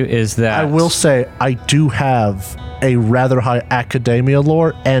tell you is that I will say I do have a rather high academia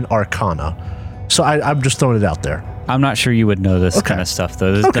lore and arcana. So I'm just throwing it out there. I'm not sure you would know this Okay. kind of stuff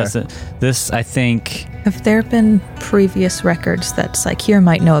though. This Okay. doesn't. This I think. Have there been previous records that Psycheer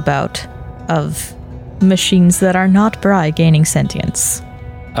might know about of machines that are not Bri gaining sentience?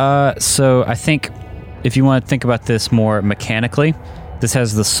 So I think if you want to think about this more mechanically, this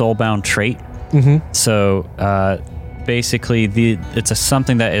has the soulbound trait. Mm-hmm. So basically, it's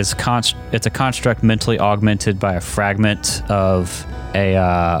something that is it's a construct mentally augmented by a fragment of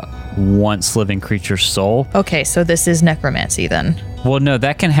a once living creature's soul. Okay, so this is necromancy then. Well, no,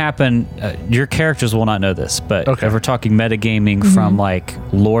 that can happen. Your characters will not know this, but Okay. if we're talking metagaming from like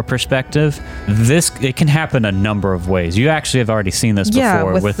lore perspective, it can happen a number of ways. You actually have already seen this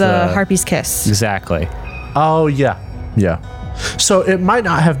before with the Harpy's Kiss. Exactly. Oh, yeah. Yeah. So it might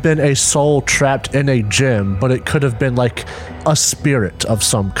not have been a soul trapped in a gem, but it could have been like a spirit of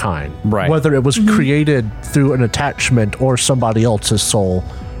some kind. Right. Whether it was created through an attachment or somebody else's soul.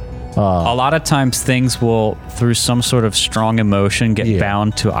 A lot of times things will, through some sort of strong emotion, get Yeah.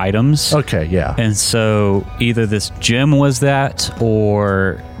 bound to items. Okay, yeah. And so either this gem was that,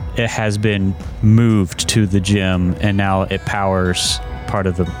 or it has been moved to the gem and now it powers part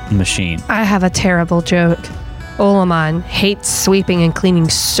of the machine. I have a terrible joke. Olamon hates sweeping and cleaning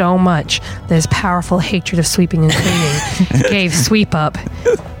so much that his powerful hatred of sweeping and cleaning gave Sweep Up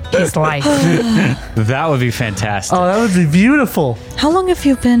his life. That would be fantastic. Oh, that would be beautiful. How long have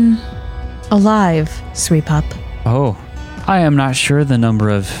you been alive, Sweep Up? Oh, I am not sure the number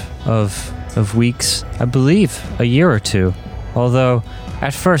of weeks. I believe a year or two. Although,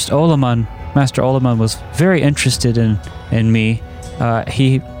 at first, Master Olamon was very interested in me.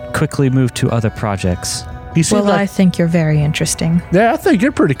 He quickly moved to other projects. He seemed Well, I like, think you're very interesting. yeah, I think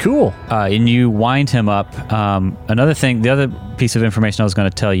you're pretty cool. And you wind him up. The other piece of information I was going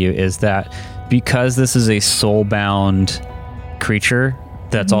to tell you is that because this is a soul-bound creature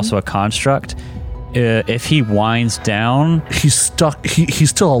that's also a construct, if he winds down, He's stuck. He's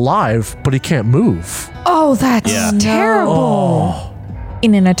still alive, but he can't move. Oh, that's Yeah. terrible.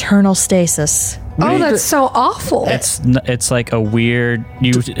 In an eternal stasis. Oh, that's so awful. it's like a weird.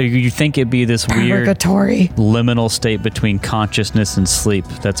 You think it'd be this weird Purgatory. liminal state between consciousness and sleep.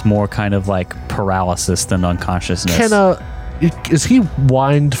 That's more kind of like paralysis than unconsciousness. Is he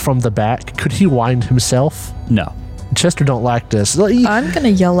wind from the back? Could he wind himself? No. Chester don't like this. I'm gonna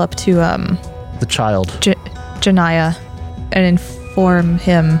yell up to The child. Janaya and inform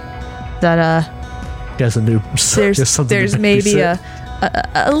him that He has a new. he has something to there's maybe babysit.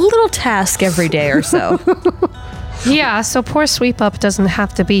 a little task every day or so. Yeah, so poor Sweep Up doesn't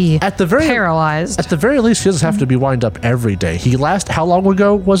have to be At the very paralyzed. At the very least, he doesn't have to be wind up every day. How long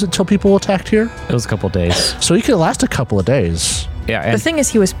ago was it till people attacked here? It was a couple days. So he could last a couple of days. Yeah. The And thing is,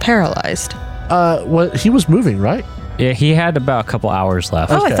 he was paralyzed. He was moving, right? Yeah, he had about a couple hours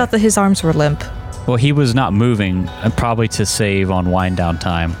left. Oh, Okay. I thought that his arms were limp. Well, he was not moving, probably to save on wind down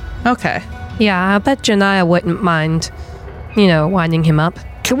time. Okay. Yeah, I bet Janiyah wouldn't mind, winding him up.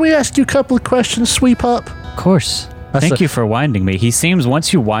 Can we ask you a couple of questions, Sweep Up? Of course. That's Thank a- you for winding me. He seems,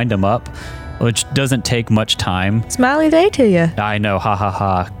 once you wind him up, which doesn't take much time. Smiley day to you. I know, ha ha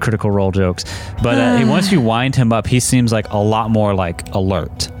ha, critical role jokes. But once you wind him up, he seems like a lot more like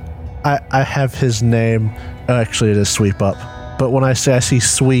alert. I have his name. Actually, it is Sweep Up. But when I see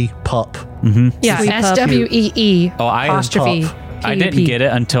Sweep Up, Yeah, Sweep up. SWEE. Oh, apostrophe. I didn't get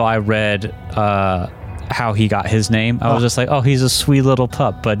it until I read how he got his name. I was just like, oh, he's a sweet little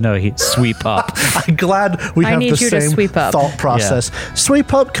pup. But no, he Sweep Up. I'm glad we I have need the you to same sweep up. thought process.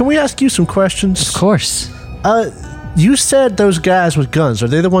 Sweep Up, can we ask you some questions? Of course. You said those guys with guns. Are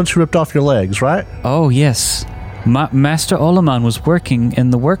they the ones who ripped off your legs, right? Oh, yes. Master Olaman was working in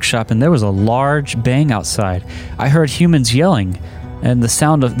the workshop, and there was a large bang outside. I heard humans yelling, and the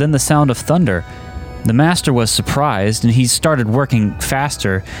sound of thunder. The master was surprised, and he started working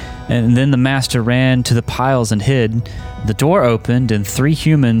faster. And then the master ran to the piles and hid. The door opened, and 3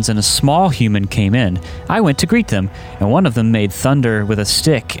 humans and a small human came in. I went to greet them, and one of them made thunder with a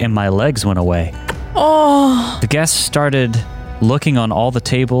stick, and my legs went away. Oh! The guests started looking on all the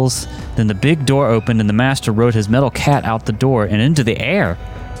tables. Then the big door opened, and the master rode his metal cat out the door and into the air.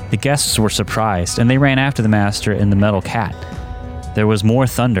 The guests were surprised, and they ran after the master and the metal cat. There was more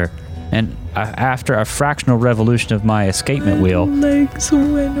thunder, and after a fractional revolution of my escapement wheel, Legs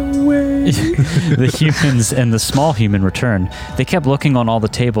went away. the humans and the small human returned. They kept looking on all the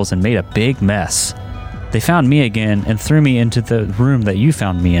tables and made a big mess. They found me again and threw me into the room that you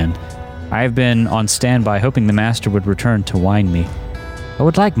found me in. I have been on standby hoping the master would return to wind me. I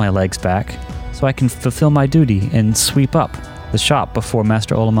would like my legs back so I can fulfill my duty and sweep up the shop before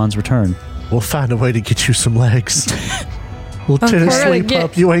Master Olaman's return. We'll find a way to get you some legs. Lieutenant We're gonna Sweep get-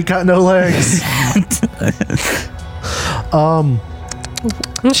 Up, you ain't got no legs.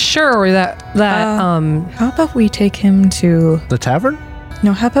 I'm sure that How about we take him to... The tavern?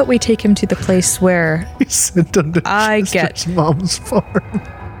 No, how about we take him to the place where... He sent him to I Chester's mom's farm.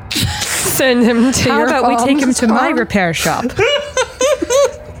 send him to How your about we take him mom's to my farm? repair shop?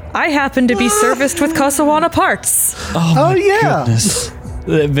 I happen to be serviced with Kasawana parts. Oh, yeah. Goodness.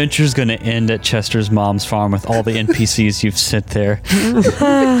 The adventure's going to end at Chester's mom's farm with all the NPCs you've sent there.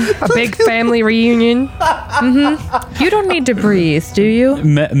 A big family reunion. You don't need to breathe, do you?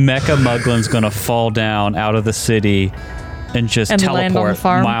 Mecha Muglin's going to fall down out of the city and just And land on the teleport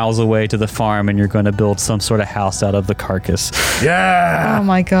farm? miles away to the farm, and you're going to build some sort of house out of the carcass. Yeah. Oh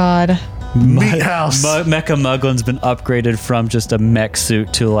my god. Meat house. Mecha Muglin's been upgraded from just a mech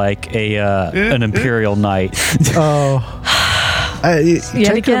suit to like an Imperial Knight.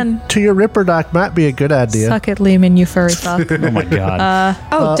 Take again. him to your Ripper Dock might be a good idea. Suck it, Lehman, you furry fuck. Oh my god.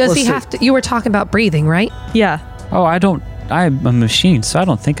 Does let's he see. have to? You were talking about breathing, right? Yeah. Oh, I'm a machine, so I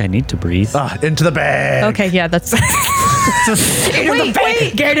don't think I need to breathe. Into the bag. Okay, yeah, that's... Wait,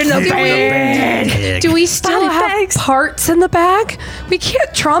 get in the bag. Do we still Body have bags. parts in the bag? We can't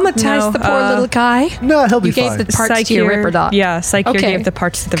traumatize No, the poor little guy. No, he'll be You gave fine. the parts to your Ripper Doc. Yeah, Psyche Okay. gave the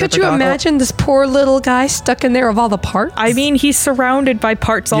parts to the Could Ripper you Doc. imagine this poor little guy stuck in there of all the parts? I mean, he's surrounded by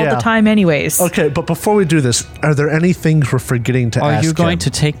parts all Yeah. the time anyways. Okay, but before we do this, are there any things we're forgetting to Are ask you going him? to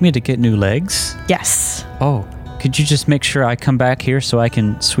take me to get new legs? Yes. Oh, could you just make sure I come back here so I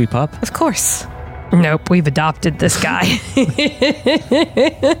can sweep up? Of course. Nope, we've adopted this guy.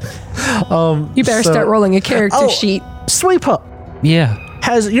 You better so- start rolling a character Oh. sheet. Sweep Up. Yeah.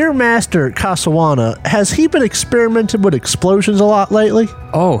 Has your master, Kasawana, has he been experimenting with explosions a lot lately?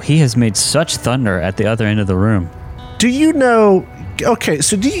 Oh, he has made such thunder at the other end of the room. Do you know... Okay,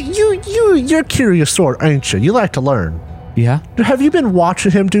 so you're curious sort, ain't you? You like to learn. Yeah? Have you been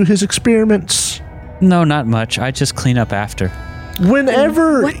watching him do his experiments? No, not much. I just clean up after.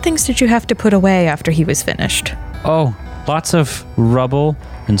 Whenever... What things did you have to put away after he was finished? Oh, lots of rubble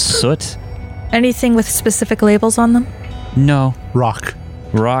and soot. Anything with specific labels on them? No. Rock.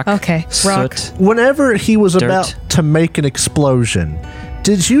 Rock. Okay, rock. Soot. Whenever he was Dirt. about to make an explosion,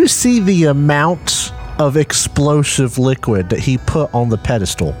 did you see the amount of explosive liquid that he put on the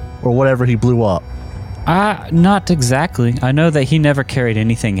pedestal or whatever he blew up? Not exactly. I know that he never carried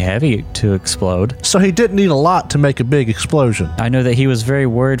anything heavy to explode. So he didn't need a lot to make a big explosion. I know that he was very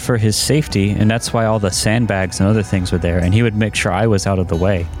worried for his safety, and that's why all the sandbags and other things were there, and he would make sure I was out of the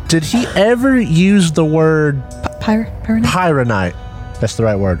way. Did he ever use the word Pyronite? pyronite? That's the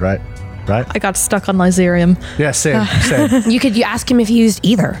right word, right? Right? I got stuck on Lyserium. Yeah, same. You ask him if he used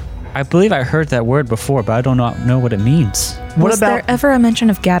either. I believe I heard that word before, but I do not know what it means. What Was about... there ever a mention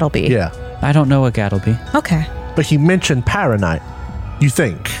of Gattleby? Yeah. I don't know what Gattleby. Okay. But he mentioned Paranite. You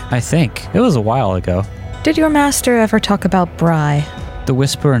think? I think. It was a while ago. Did your master ever talk about Bry? The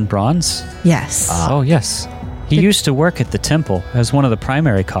Whisper in Bronze? Yes. Oh, yes. He used to work at the temple as one of the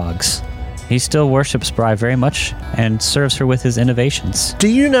primary cogs. He still worships Bry very much and serves her with his innovations. Do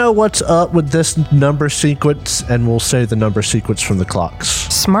you know what's up with this number sequence? And we'll say the number sequence from the clocks.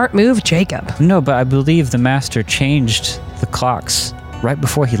 Smart move, Jacob. No, but I believe the master changed the clocks right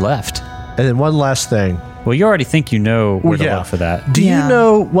before he left. And then one last thing. Well, you already think you know where to look for that. Do Yeah. you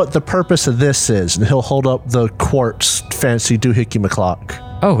know what the purpose of this is? And he'll hold up the quartz fancy doohickey clock.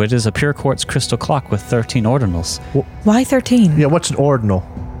 Oh, it is a pure quartz crystal clock with 13 ordinals. Why 13? Yeah, what's an ordinal?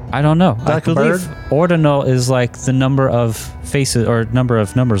 I don't know. I Like a believe ordinal is like the number of faces or number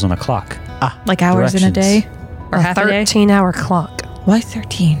of numbers on a clock. Like hours in a day? Or A half a day? 13-hour clock. Why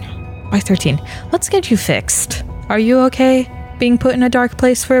 13? Why 13? Let's get you fixed. Are you okay being put in a dark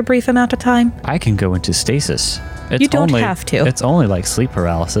place for a brief amount of time? I can go into stasis. You don't have to. It's only like sleep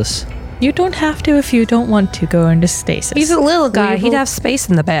paralysis. You don't have to if you don't want to go into stasis. He's a little guy. We He'd will- have space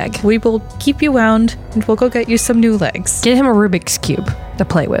in the bag. We will keep you wound and we'll go get you some new legs. Get him a Rubik's Cube to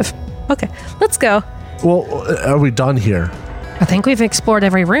play with. Okay, let's go. Well, are we done here? I think we've explored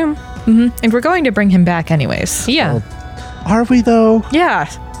every room. And we're going to bring him back anyways. Yeah. Are we, though? Yeah.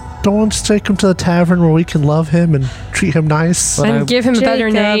 Don't want to take him to the tavern where we can love him and treat him nice? But and I- give him a better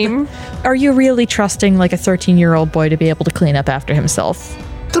Jacob. name. Are you really trusting like a 13-year-old boy to be able to clean up after himself?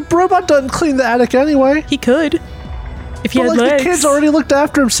 The robot doesn't clean the attic anyway. He could. If he But had like legs. the kid's already looked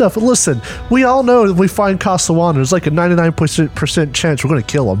after himself. Listen, we all know that if we find Casawana, there's like a 99% chance we're going to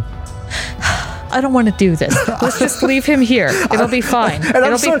kill him. I don't want to do this. Let's just leave him here. It'll be fine. And I'm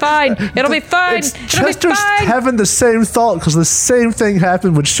It'll sorry, be fine. It'll be fine. It's It'll be Chester's fine. having the same thought because the same thing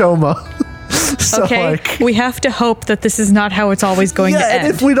happened with Shoma. So, Okay, like, we have to hope that this is not how it's always going to yeah, end.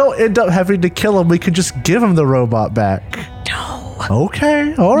 and if we don't end up having to kill him, we can just give him the robot back. No.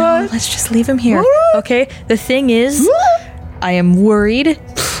 Okay, all right. Let's just leave him here. What? Okay, the thing is, I am worried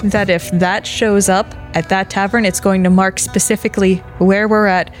that if that shows up at that tavern, it's going to mark specifically where we're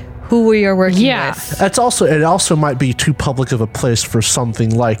at, who we are working Yeah. with. It also might be too public of a place for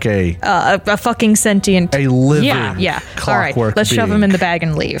something like a A fucking sentient. living Yeah. All right, clockwork let's shove him being. in the bag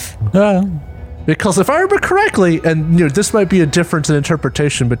and leave. Because if I remember correctly, and this might be a difference in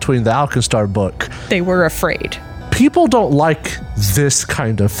interpretation between the Alkenstar book, They were afraid. people don't like this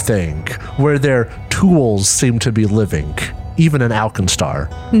kind of thing where their tools seem to be living, even in Alkenstar.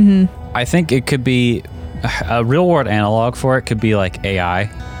 I think it could be a real world analog for it could be like AI.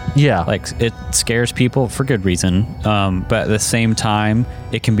 Yeah. Like it scares people for good reason, but at the same time,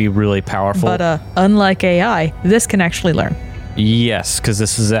 it can be really powerful. But unlike AI, this can actually learn. Yes, because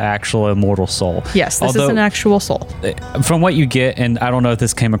this is an actual immortal soul. Yes, this is Although, an actual soul. from what you get, and I don't know if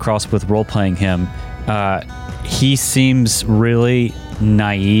this came across with role playing him, he seems really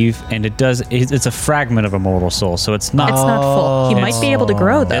naive, and it's a fragment of a mortal soul, so it's not. It's not full. He might be able to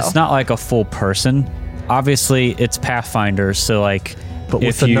grow, though. It's not like a full person. Obviously, it's Pathfinder, so like, but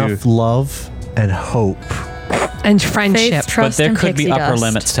if with you, enough love and hope. And friendship. Faith, trust, but there and could be pixie upper dust.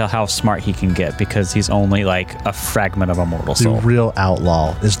 limits to how smart he can get because he's only like a fragment of a mortal The soul. real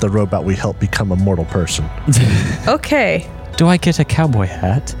outlaw is the robot we help become a mortal person. Okay. Do I get a cowboy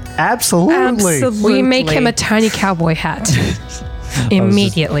hat? Absolutely. We make him a tiny cowboy hat.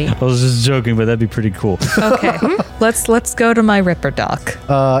 Immediately. I was just joking, but that'd be pretty cool. Okay. let's go to my Ripper Doc.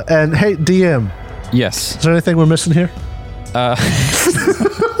 And hey, DM, Yes. is there anything we're missing here?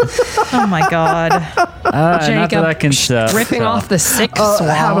 Oh my god. Not Jacob, that I can Ripping off the sick How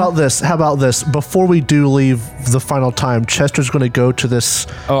swab. about this? How about this? Before we do leave the final time, Chester's going to go to this.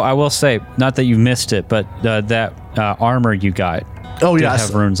 Oh, I will say, not that you missed it, but that armor you got Oh did yeah,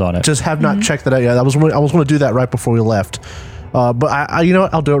 have runes on it. just have not checked that out yet. I was going to do that right before we left, but I you know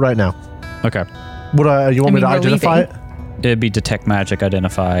what? I'll do it right now. Okay. What you want me to we're identify leaving. it? It'd be detect magic,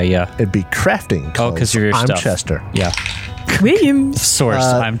 identify, yeah. It'd be crafting. Oh, because you're your I'm stuff. Chester. Yeah. Williams. Source,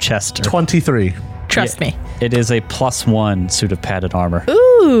 I'm Chester. 23. Trust me. It is a +1 suit of padded armor.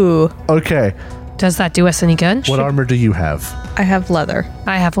 Ooh. Okay, Does that do us any good? what armor do you have? I have leather.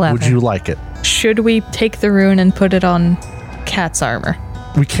 I have leather. Would you like it? Should we take the rune and put it on Cat's armor?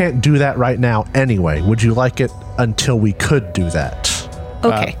 We can't do that right now anyway. Would you like it until we could do that?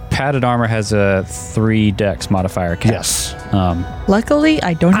 Okay. Padded armor has a 3 dex modifier cap. Yes. Luckily,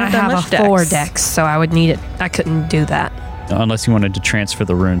 I don't I have that have much a 4 dex. dex, so I would need it. I couldn't do that. Unless you wanted to transfer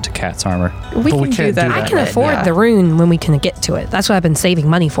the rune to Cat's armor. We But can we do can't that. do I that can right afford now. the rune when we can get to it. That's what I've been saving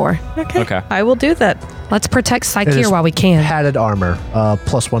money for. Okay. I will do that. Let's protect It is Psycheer while we can. Padded armor,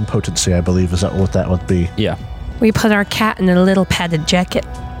 +1 potency, I believe. Is that what that would be? Yeah. We put our cat in a little padded jacket.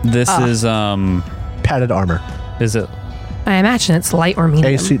 This is Padded armor. Is it? I imagine it's light or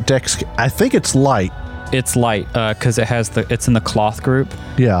medium. AC Dex. I think it's light. It's light because it's in the cloth group.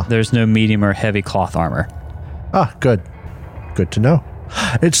 Yeah. There's no medium or heavy cloth armor. Ah, good. Good to know.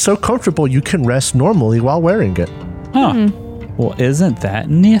 It's so comfortable you can rest normally while wearing it. Huh. Well, isn't that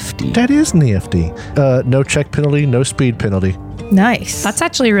nifty? That is nifty. No check penalty, no speed penalty. Nice. That's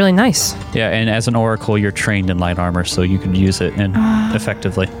actually really nice. Yeah, and as an oracle, you're trained in light armor, so you can use it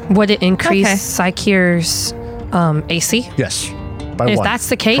effectively. Would it increase Okay. Psycheer's AC? Yes. By If one, that's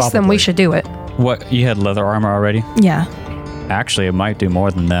the case, then probably. we should do it. What, you had leather armor already? Yeah. Actually, it might do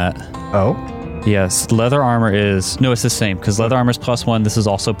more than that. Oh. Yes, leather armor is... No, it's the same, because leather armor is +1, this is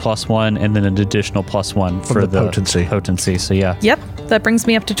also +1, and then an additional +1 for the potency. Potency, so yeah. Yep. That brings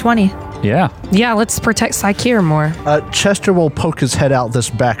me up to 20. Yeah. Yeah, let's protect Psycheer more. Chester will poke his head out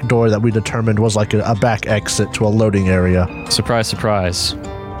this back door that we determined was like a back exit to a loading area. Surprise, surprise.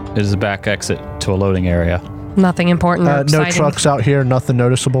 It is a back exit to a loading area. Nothing important or No exciting. trucks out here, nothing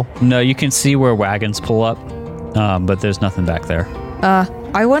noticeable. No, you can see where wagons pull up, but there's nothing back there.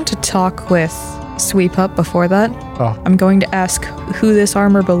 I want to talk with Sweep Up before that. Oh. I'm going to ask who this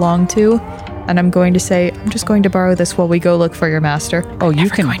armor belonged to, and I'm going to say, I'm just going to borrow this while we go look for your master. Oh, you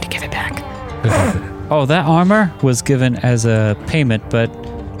can... Going to give it back. Oh, that armor was given as a payment, but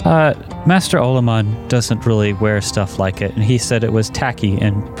Master Olaman doesn't really wear stuff like it, and he said it was tacky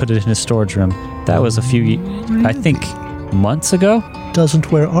and put it in his storage room. That was a few, I think, months ago. Doesn't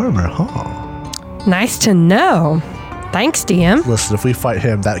wear armor, huh? Nice to know. Thanks, DM. Listen, if we fight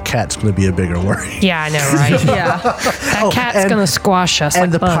him, that cat's going to be a bigger worry. Yeah, I know, right? Yeah. That cat's and- going to squash us And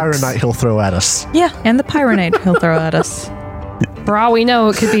like the bugs. Pyronite he'll throw at us. Yeah, and the Pyronite he'll throw at us. For all we know,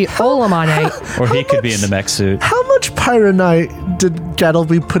 it could be Olamanite. Or he could be in the mech suit. How much Pyronite did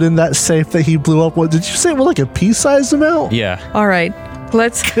Gattleby put in that safe that he blew up? What did you say? It was like a pea-sized amount? Yeah. All right.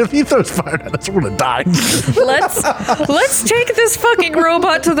 Let's If he throws fire at us, we're going to die. let's take this fucking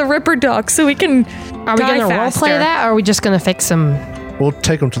robot to the Ripper Dock so we can Are we going to faster. roleplay that, or are we just going to fix him? We'll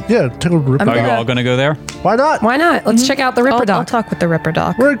take him to... Yeah, take him to Ripper Are you Dock. all going to go there? Why not? Why not? Let's check out the Ripper I'll Dock. talk with the Ripper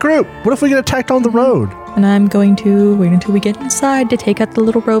Dock. We're a group. What if we get attacked on the road? And I'm going to wait until we get inside to take out the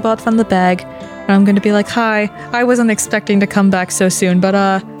little robot from the bag. And I'm going to be like, hi, I wasn't expecting to come back so soon, but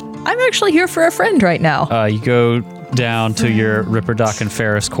I'm actually here for a friend right now. You go down to your Ripper Dock and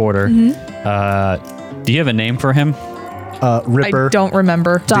Ferris quarter. Do you have a name for him? Ripper. I don't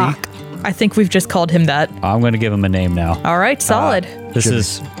remember. Doc. I think we've just called him that. I'm going to give him a name now. All right, solid.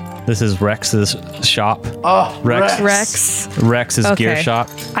 This is Rex's shop. Oh, Rex. Rex's gear Okay. shop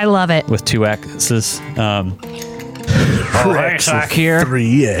I love it. with 2 X's. Rex back here.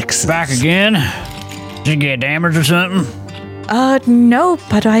 3X. Back again. Did you get damaged or something? No,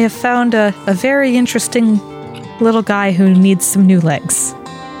 but I have found a very interesting little guy who needs some new legs.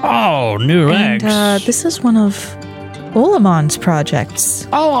 Oh, new legs. And this is one of Olamon's projects.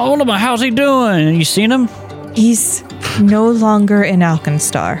 Oh, Oliver, how's he doing? You seen him? He's no longer in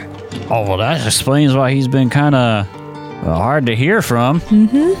Alkenstar. Oh, well, that explains why he's been kind of hard to hear from.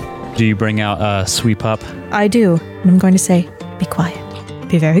 Mm-hmm. Do you bring out Sweep Up? I do, and I'm going to say, be quiet.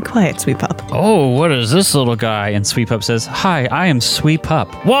 Be very quiet, Sweep Up. Oh, what is this little guy? And Sweep Up says, hi, I am Sweep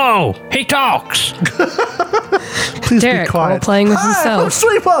Up. Whoa, he talks. Please Derek, be quiet. role-playing with Hi, himself.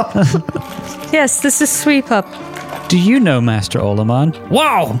 Sweep up. Yes, this is Sweep Up. Do you know Master Olaman?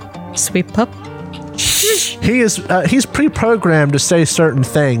 Whoa. Sweep Up. He's pre-programmed to say certain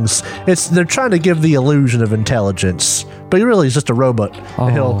things. They're trying to give the illusion of intelligence, but he really is just a robot.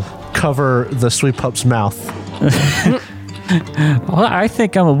 And he'll cover the Sweep Up's mouth. Well, I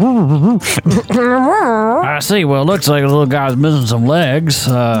think I'm a... I see. Well, it looks like the little guy's missing some legs.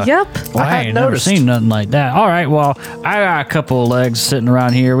 Yep. Well, I hadn't ain't never noticed. seen nothing like that. All right, well, I got a couple of legs sitting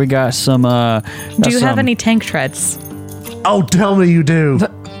around here. We got some... Do you have any tank treads? Oh, tell me you do.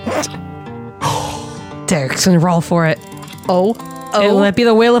 Derek's going to roll for it. Oh. Will it be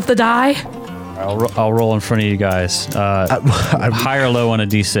the wheel of the die? I'll roll in front of you guys. High or low on a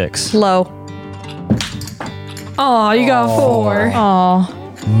D6? Low. Oh, you got 4.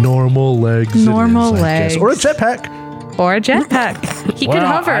 Aw. Normal legs. it is, Normal I guess. legs. Or a jetpack. Or a jetpack. He can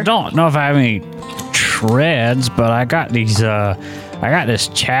hover. I don't know if I have any treads, but I got these. I got this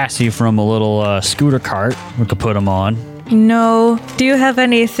chassis from a little scooter cart. We could put them on. No. Do you have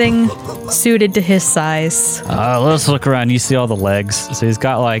anything suited to his size? Let's look around. You see all the legs. So he's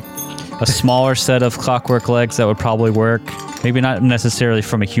got like a smaller set of clockwork legs that would probably work. Maybe not necessarily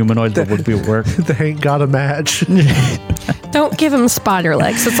from a humanoid, but would be work. They ain't got a match. Don't give him spider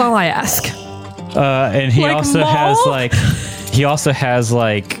legs. That's all I ask. And he Like also Maul? has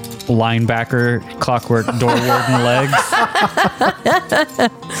like linebacker clockwork door warden legs.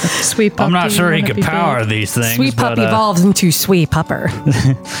 Sweet puppy. I'm not sure he wanna could be power big. these things. Sweet but, Pup evolves into Sweet Pupper.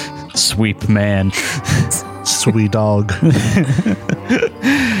 Sweep man. Sweet dog.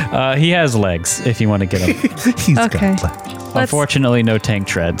 He has legs if you want to get him. He's Okay. got that. Unfortunately, no tank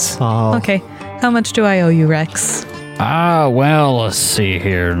treads. Oh, Okay. How much do I owe you, Rex? Well, let's see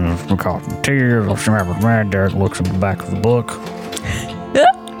here. Derek looks at the back of the book.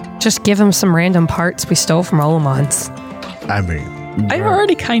 Just give him some random parts we stole from Olamon's. I mean, I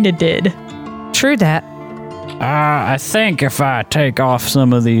already kind of did. True that. I think if I take off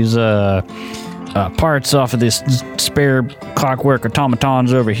some of these parts off of this spare clockwork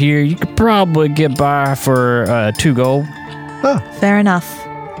automatons over here, you could probably get by for 2 gold. Fair enough.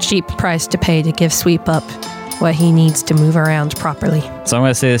 Cheap price to pay to give Sweep Up what he needs to move around properly. So I'm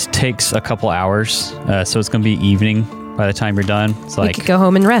going to say this takes a couple hours. So it's going to be evening by the time you're done. It's We like could go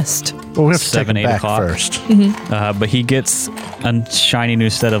home and rest. well, we have to 7, take 8 it back o'clock. first. but he gets a shiny new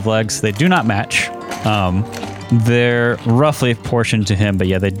set of legs. They do not match. They're roughly proportioned to him, but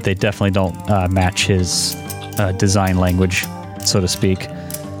yeah, they definitely don't match his design language, so to speak.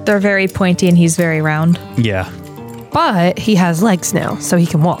 They're very pointy and he's very round. Yeah. But he has legs now, so he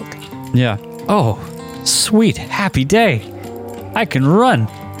can walk. Yeah. Oh, sweet, happy day. I can run.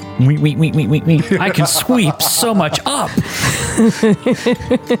 Wee. I can sweep so much up.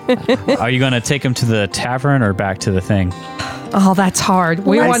 Are you going to take him to the tavern or back to the thing? Oh, that's hard.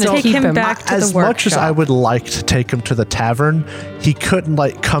 We Let's want to take keep him him back to As the much as workshop. I would like to take him to the tavern, he couldn't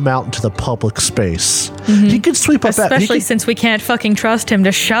come out into the public space. He could sweep up. Especially since we can't fucking trust him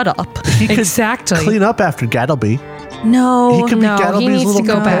to shut up. he could Exactly. clean up after Gattleby. No. He could be no, he Gattleby's needs to little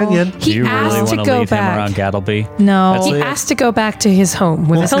go back. companion. Do you really asked to want to go leave him back. around Gattleby? No. That's He it. asked to go back to his home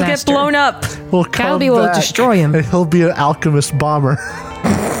with his He'll master. get blown up. Will come Gattleby will back, destroy him. and he'll be an alchemist bomber.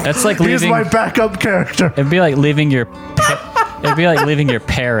 That's like He's leaving. my backup character. It'd be like leaving your. It'd be like leaving your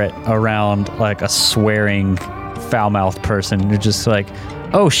parrot around like a swearing, foul-mouthed person. You're just like,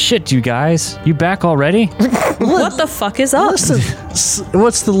 oh shit, you guys, you back already? What the fuck is up? Listen,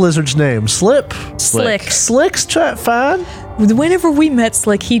 what's the lizard's name? Slip? Slick. Slick's fine. Whenever we met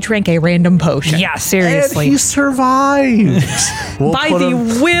Slick, he drank a random potion. Yeah, And seriously. he survived. We'll By put the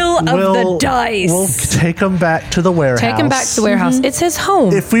him- will of we'll- the dice. We'll take him back to the warehouse. Take him back to the warehouse. It's his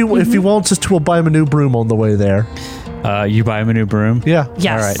home. If he wants us to, we'll buy him a new broom on the way there. You buy him a new broom? Yeah.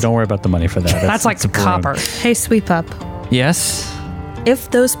 Yes. All right, don't worry about the money for that. That's like it's a broom. copper. Hey, Sweep Up. Yes.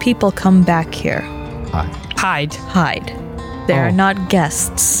 If those people come back here, Hide. hide. They are Oh. not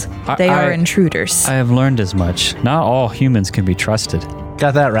guests. They I- are intruders. I have learned as much. Not all humans can be trusted.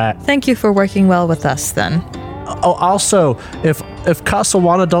 Got that right. Thank you for working well with us, then. Oh, also, if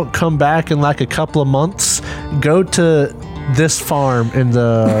Casawana don't come back in like a couple of months, go to this farm in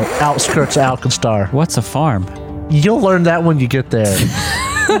the outskirts of Alkenstar. What's a farm? You'll learn that when you get there.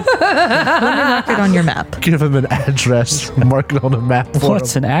 Mark it on your map. Give him an address, mark it on a map for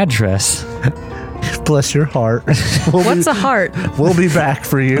What's an address? him. Bless your heart. What's a heart? We'll be back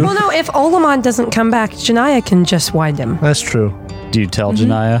for you. Well, no, if Olamon doesn't come back, Janaya can just wind him. That's true. Do you tell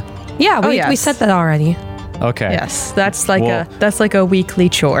Janaya? Yeah, we yes. said that already. Okay. Yes, that's like Well- a weekly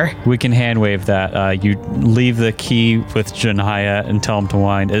chore. We can hand wave that. You leave the key with Janaya and tell him to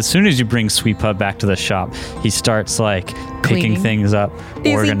wind. As soon as you bring Sweet Pub back to the shop, he starts like picking Cleaning. things up,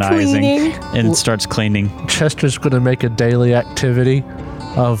 he organizing, cleaning? and starts cleaning. Chester's going to make a daily activity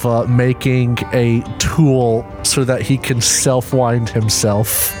of making a tool so that he can self-wind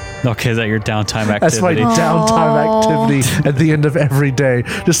himself. Okay, is that your downtime activity? That's my downtime activity at the end of every day.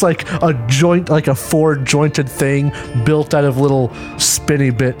 Just like a joint, like a four-jointed thing built out of little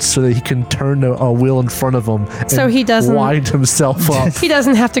spinny bits so that he can turn a wheel in front of him and So he doesn't- wind himself up. He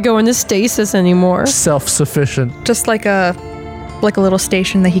doesn't have to go into stasis anymore. Self-sufficient. Just like a little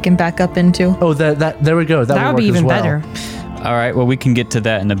station that he can back up into. Oh, that there we go. That, That would would be work as even well. better. All right, well, we can get to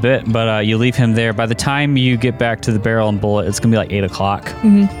that in a bit, but you leave him there. By the time you get back to the Barrel and Bullet, it's going to be like 8 o'clock.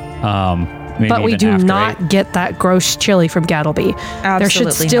 Maybe But we even do after not 8. get that gross chili from Gattleby. There should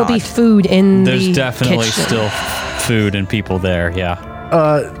Absolutely still be not. food in There's the definitely kitchen. still food and people there, yeah.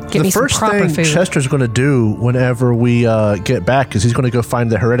 Get The me some first proper thing food. Chester's going to do whenever we get back is he's going to go find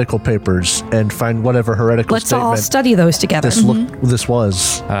the heretical papers and find whatever heretical Let's all statement study those together. this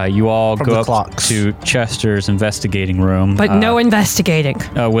was. You all From go the up clocks. to Chester's investigating room. But no investigating.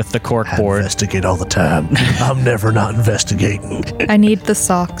 with the cork I board. investigate all the time. I'm never not investigating. I need the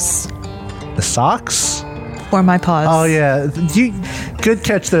socks The socks? for my paws. Oh yeah, good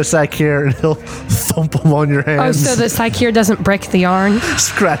catch there, Sakir, and he'll thump them on your Oh, hands, so that Sakir doesn't break the yarn?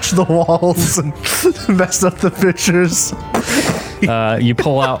 scratch the walls, and mess up the pictures. You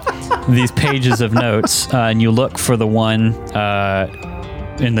pull out these pages of notes, and you look for the one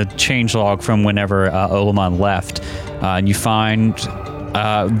in the changelog from whenever Olamon left, and you find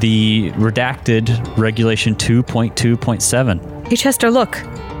the redacted Regulation 2.2.7. Hey, Chester, look.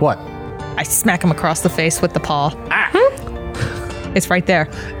 What? I smack him across the face with the paw. It's right there.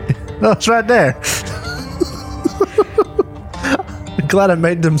 No, it's right there. I'm glad I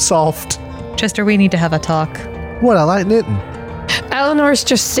made them soft. Chester, we need to have a talk. What, I like knitting? Eleanor's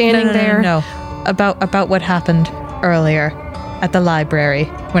just standing there. No. About what happened earlier at the library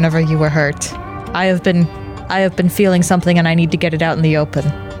whenever you were hurt. I have been feeling something and I need to get it out in the open.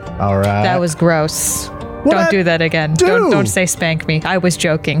 All right. That was gross. What'd Don't I do that again. do? Don't say spank me. I was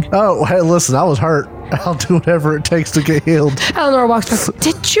joking. Oh, hey, listen, I was hurt. I'll do whatever it takes to get healed. Eleanor walks back.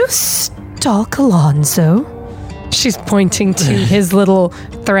 Did you stalk Alonzo? She's pointing to his little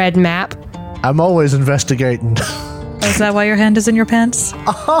thread map. I'm always investigating. Is that why your hand is in your pants?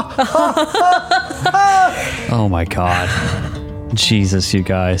 Oh my god. Jesus, you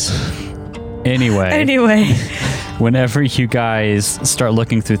guys. Anyway, whenever you guys start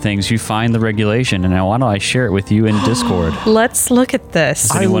looking through things, you find the regulation, and now why don't I share it with you in Discord? Let's look at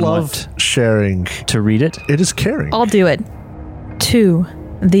this. I anyone love want sharing. To read it? It is caring. I'll do it. 2.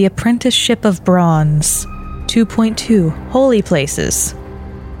 The Apprenticeship of Bronze. 2.2. Holy Places.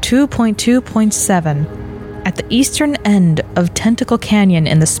 2.2.7. At the eastern end of Tentacle Canyon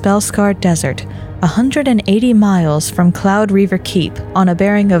in the Spellscar Desert, 180 miles from Cloud Reaver Keep, on a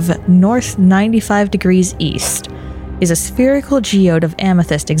bearing of north 95 degrees east, is a spherical geode of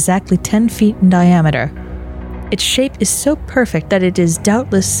amethyst exactly 10 feet in diameter. Its shape is so perfect that it is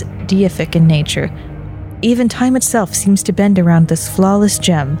doubtless deific in nature. Even time itself seems to bend around this flawless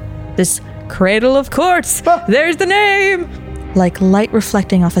gem, this Cradle of Quartz. There's the name! Like light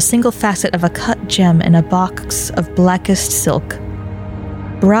reflecting off a single facet of a cut gem in a box of blackest silk.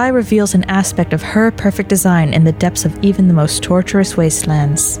 Bry reveals an aspect of her perfect design in the depths of even the most torturous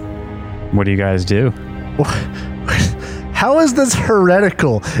wastelands. What do you guys do? How is this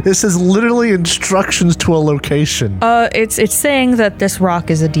heretical? This is literally instructions to a location. It's saying that this rock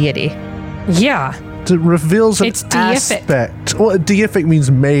is a deity. Yeah. It reveals an It's deific. aspect. Well, deific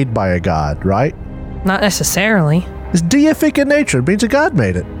means made by a god, right? Not necessarily. It's deific in nature. It means a god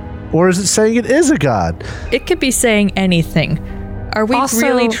made it. Or is it saying it is a god? It could be saying anything. Are we Also-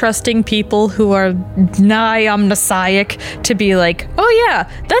 really trusting people who are nigh omniscience to be like, oh yeah,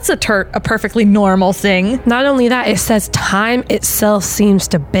 that's a perfectly normal thing? Not only that, it says time itself seems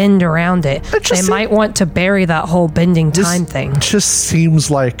to bend around it. It just They might want to bury that whole bending time thing. Just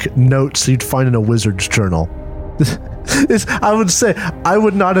seems like notes you'd find in a wizard's journal. I would say I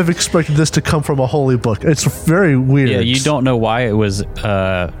would not have expected this to come from a holy book. It's very weird. Yeah, you don't know why it was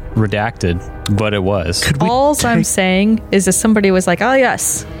redacted, but it was. All I'm saying is that somebody was like, oh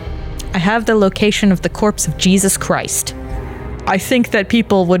yes, I have the location of the corpse of Jesus Christ. I think that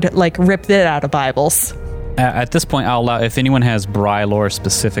people would like rip that out of Bibles. At this point, I'll allow, if anyone has Bry lore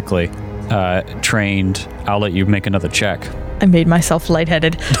specifically trained, I'll let you make another check. I made myself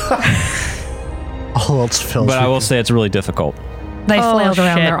lightheaded. All else fails. But I will say it's really difficult. They Oh, flailed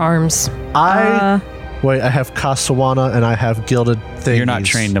around shit. their arms. Wait, I have Kasawana and I have gilded things. You're not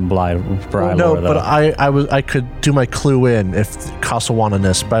trained in Bry No, lore, though. but I could do my clue in if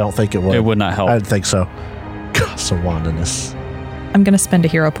Kasawana-ness, but I don't think it would. It would not help. I didn't think so. Kasawana-ness. I'm gonna spend a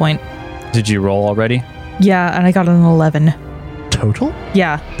hero point. Did you roll already? Yeah, and I got an 11. Total?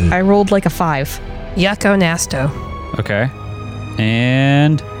 Yeah, I rolled like a 5. Yucko Nasto. Okay.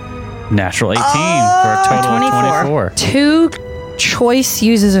 And natural 18 for a total of 24. 2 choice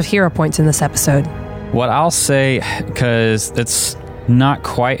uses of hero points in this episode. What I'll say, because it's not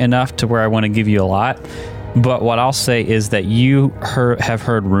quite enough to where I want to give you a lot, but what I'll say is that you have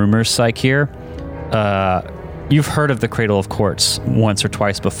heard rumors, Psyche, here. You've heard of the Cradle of Quartz once or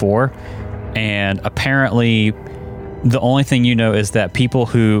twice before, and apparently the only thing you know is that people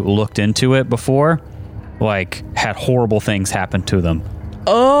who looked into it before, like, had horrible things happen to them.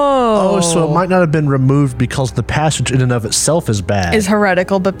 Oh, so it might not have been removed because the passage in and of itself is bad. Is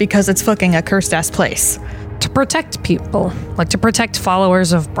heretical, but because it's fucking a cursed ass place. To protect people, like to protect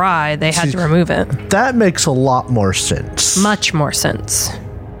followers of Bry, they had to remove it. That makes a lot more sense. Much more sense.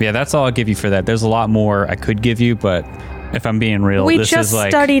 Yeah, that's all I'll give you for that. There's a lot more I could give you, but if I'm being real, We this just is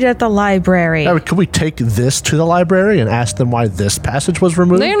like... studied at the library. Now, could we take this to the library and ask them why this passage was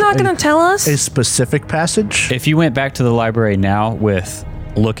removed? They're not going to tell us. A specific passage? If you went back to the library now with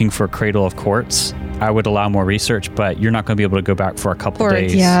looking for Cradle of Quartz, I would allow more research, but you're not going to be able to go back for a couple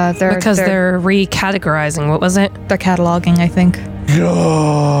days. Yeah, Because they're recategorizing. What was it? they're cataloging, I think.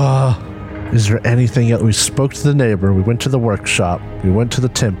 Is there anything else? We spoke to the neighbor. We went to the workshop. We went to the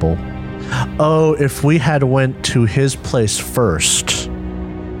temple. Oh, if we had went to his place first,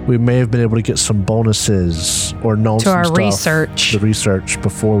 we may have been able to get some bonuses or known To some our stuff, research. The research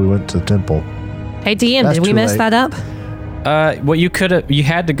before we went to the temple. Hey, DM, That's did we too mess late. that up? Well, you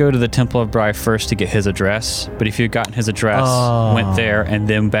had to go to the Temple of Bri first to get his address. But if you'd gotten his address, went there, and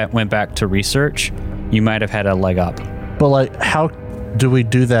then went back to research, you might have had a leg up. But like, how do we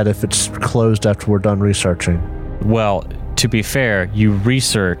do that if it's closed after we're done researching? Well, to be fair, you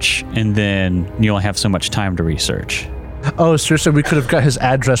research, and then you only have so much time to research. Oh, seriously, we could have got his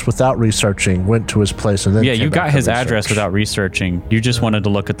address without researching, went to his place, and then Yeah, came you back got to his research. address without researching. You just wanted to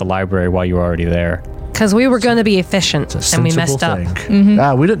look at the library while you were already there. Because we were going to be efficient, It's a and we sensible messed up.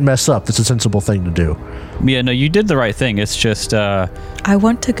 thing. We didn't mess up. That's a sensible thing to do. Yeah, no, you did the right thing. It's just, I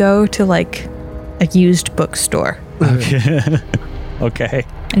want to go to like a used bookstore okay.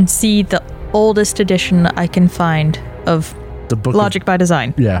 and see the oldest edition I can find of The book. Logic by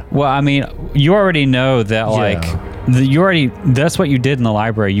Design. Yeah. Well, I mean, you already know that, like, that's what you did in the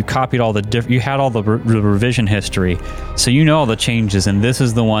library. You copied all the you had all the revision history, so you know all the changes, and this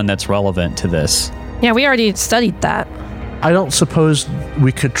is the one that's relevant to this. Yeah, we already studied that. I don't suppose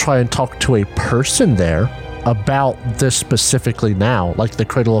we could try and talk to a person there about this specifically now, like the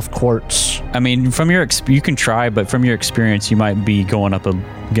Cradle of Quartz. I mean, from your you can try, but from your experience, you might be going up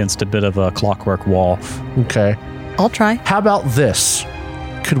against a bit of a clockwork wall. Okay. I'll try. How about this?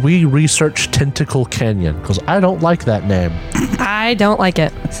 Could we research Tentacle Canyon? Because I don't like that name. I don't like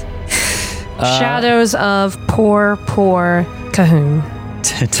it. Shadows of poor Cahoon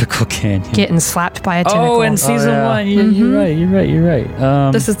Tentacle Canyon. getting slapped by a tentacle. Oh, in season yeah. 1, you're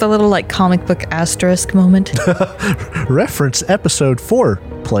right. This is the little like comic book asterisk moment. Reference episode 4,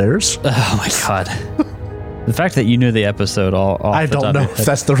 players. Oh my god. The fact that you knew the episode all off I the don't top know of your if head-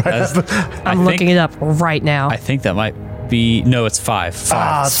 that's the right That's- episode. I'm looking it up right now. I think that might be no, it's 5. 5.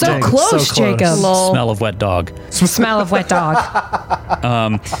 Ah, So dang, close, Jacob. Lol. Smell of wet dog. Smell of wet dog.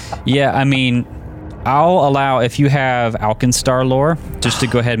 Yeah, I mean, I'll allow if you have Alkenstar lore, just to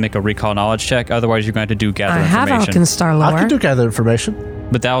go ahead and make a recall knowledge check. Otherwise, you're going to do gather I have information. Alkenstar I lore. can do gather information.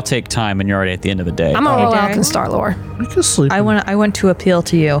 But that'll take time, and you're already at the end of the day. I'm gonna roll Derek. Alkenstar lore. We can sleep. I want to appeal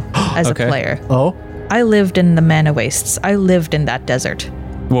to you as Okay. a player. Oh, I lived in the Mana Wastes. I lived in that desert.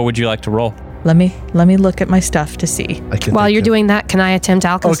 What would you like to roll? Let me look at my stuff to see. I can. While think you're of- doing that, can I attempt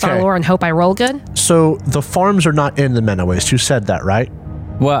Alkenstar Okay. lore and hope I roll good? So the farms are not in the Mana Waste. You said that, right?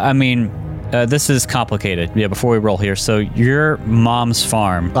 Well, I mean, this is complicated. Yeah, before we roll here. So your mom's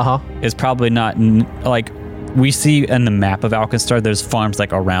farm is probably not like we see in the map of Alkenstar, there's farms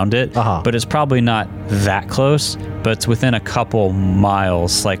like around it, but it's probably not that close, but it's within a couple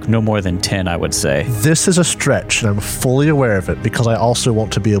miles, like no more than 10, I would say. This is a stretch, and I'm fully aware of it because I also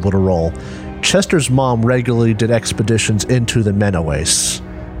want to be able to roll. Chester's mom regularly did expeditions into the Mana Wastes.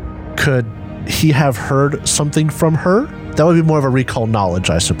 Could he have heard something from her? That would be more of a recall knowledge,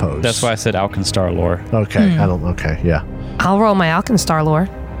 I suppose. That's why I said Alkenstar lore. Okay, I don't. Okay, yeah. I'll roll my Alkenstar lore.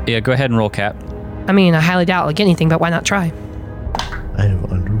 Yeah, go ahead and roll, Cap. I mean, I highly doubt I'll get anything, but why not try? I have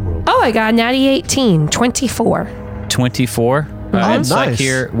underrolled. Oh, I got a natty 18, 24. 24. And nice.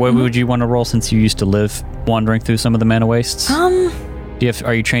 here, what would you want to roll since you used to live wandering through some of the Mana Wastes?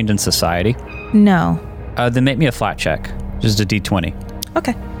 Are you trained in society? No. Then make me a flat check. Just a d20.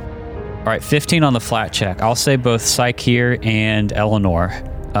 Okay. All right, 15 on the flat check. I'll say both Psycheer and Eleanor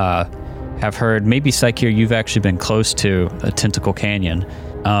have heard. Maybe Psycheer, you've actually been close to a Tentacle Canyon.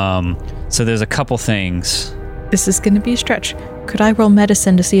 So there's a couple things. This is going to be a stretch. Could I roll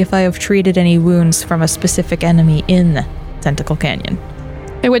medicine to see if I have treated any wounds from a specific enemy in Tentacle Canyon?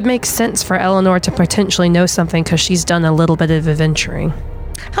 It would make sense for Eleanor to potentially know something because she's done a little bit of adventuring.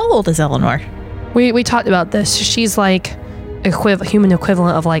 How old is Eleanor? We talked about this. She's like human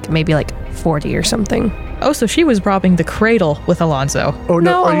equivalent of like maybe like 40 or something. Oh, so she was robbing the cradle with Alonzo. Oh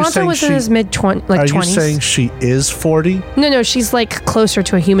No, are you Alonzo saying was in she? his mid-20s. Are Like you 20s. saying she is 40? No, she's like closer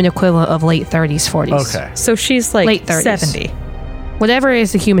to a human equivalent of late 30s, 40s. Okay. So she's like Late 30s. 70. Whatever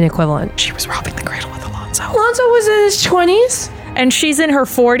is the human equivalent. She was robbing the cradle with Alonzo. Alonzo was in his 20s. And she's in her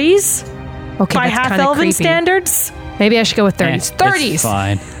 40s Okay, by that's half kinda elven creepy. standards. Maybe I should go with 30s. It's 30s.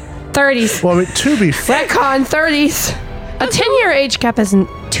 fine. 30s. Well, I mean, to be fair, Retcon 30s. A 10-year age gap isn't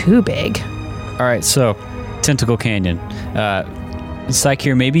too big. All right, so Tentacle Canyon.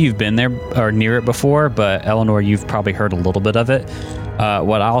 Psycheer, maybe you've been there or near it before, but Eleanor, you've probably heard a little bit of it.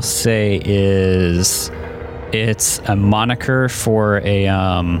 What I'll say is it's a moniker for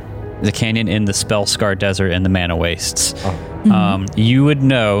the canyon in the Spellscar Desert in the Mana Wastes. You would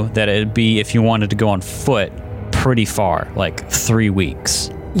know that it'd be, if you wanted to go on foot, pretty far, like 3 weeks.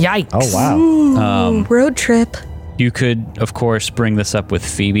 Yikes. Oh, wow. Road trip. You could, of course, bring this up with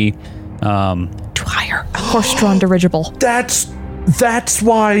Phoebe. Dwyer. Horse-drawn dirigible. That's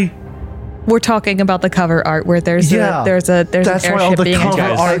why. We're talking about the cover art where there's Yeah. there's That's an why on airship the being cover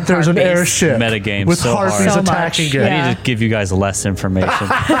attacked art by there's an harpies. airship Metagame with so harpies hard. So attacking much, it. I yeah. need to give you guys less information.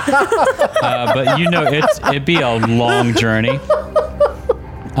 But it'd be a long journey.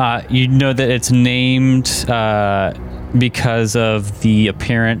 You know that it's named because of the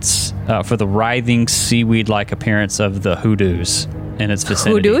appearance, for the writhing seaweed-like appearance of the hoodoos in its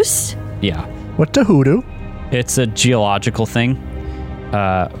vicinity. Hoodoos? Yeah. What the hoodoo? It's a geological thing.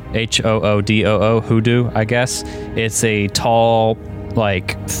 Hoodoo, hoodoo, I guess. It's a tall,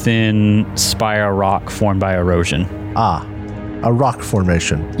 thin spiral rock formed by erosion. Ah, a rock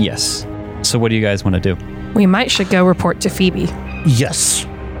formation. Yes. So what do you guys want to do? We should go report to Phoebe. Yes,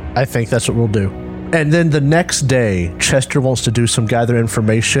 I think that's what we'll do. And then the next day, Chester wants to do some gather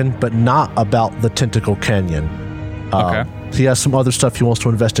information, but not about the Tentacle Canyon. Okay. He has some other stuff he wants to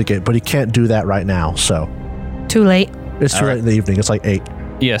investigate, but he can't do that right now, so Too late. it's too late in the evening. It's like 8.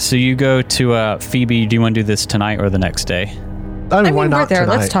 Yeah, so you go to Phoebe. Do you want to do this tonight or the next day? I mean, why we're not there.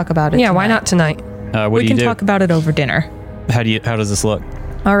 tonight? Let's talk about it. Yeah, why tonight. not tonight? What We do can you do? talk about it over dinner. How does this look?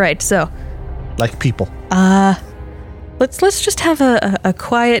 All right, so Like people. let's just have a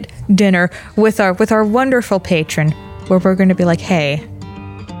quiet dinner with our wonderful patron, where we're going to be like, hey,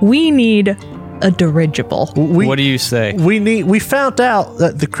 we need a dirigible. What do you say? We found out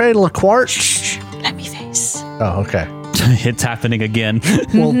that the Cradle of Quartz. Let me face. Oh, okay. It's happening again.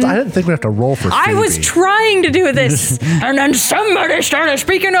 Well, I didn't think we have to roll for I was Phoebe. trying to do this, and then somebody started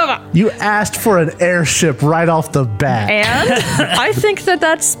speaking over. You asked for an airship right off the bat. And I think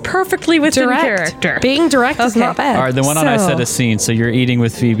that's perfectly within character. Being direct is not bad. All right, then why don't I So- set a scene? So you're eating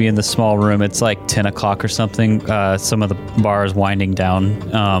with Phoebe in the small room. It's like 10 o'clock or something. Some of the bar is winding down.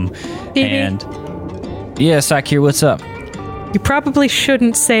 Phoebe? And yes, Akir, what's up? You probably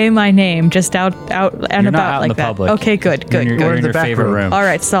shouldn't say my name just out and You're about not out like in the that. public. Okay, good. You're in We're in the your back favorite room. room. All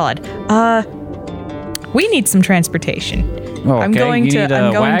right, solid. We need some transportation. Oh, I'm okay. going You to need a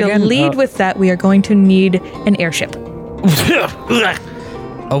I'm going to wagon? lead with that. We are going to need an airship.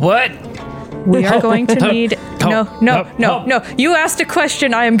 A what? We are going to need no. You asked a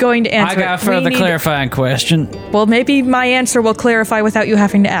question. I am going to answer. I got a it. We further need- clarifying question. Well, maybe my answer will clarify without you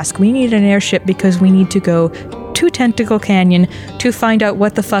having to ask. We need an airship because we need to go to Tentacle Canyon to find out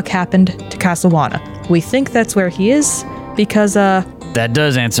what the fuck happened to Casawana. We think that's where he is because That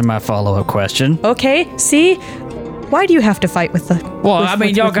does answer my follow-up question. okay, see? Why do you have to fight with the Well, with- I mean,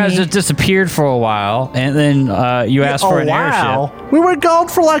 with- y'all with guys me? just disappeared for a while, and then you asked for an airship. We were gone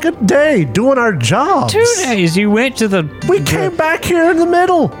for like a day doing our jobs. 2 days. You went to the We came back here in the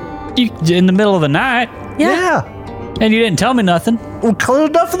middle. in the middle of the night, Yeah. and you didn't tell me nothing. Well, clear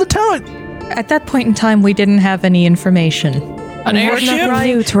enough for the telling. At that point in time, we didn't have any information. An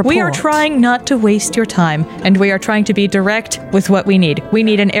airship? We are trying not to waste your time, and we are trying to be direct with what we need. We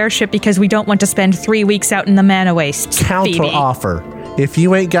need an airship because we don't want to spend 3 weeks out in the mana wastes. Counter Phoebe. offer. If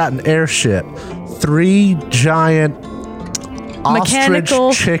you ain't got an airship, 3 giant Mechanical-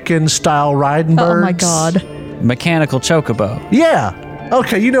 ostrich chicken style riding Oh birds. my god. Mechanical chocobo. Yeah.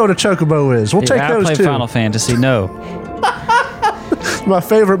 Okay, you know what a chocobo is. We'll take I those play too. Final Fantasy. No. My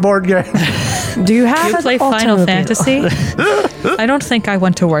favorite board game. Do you have You an play Final automobile? Fantasy? I don't think I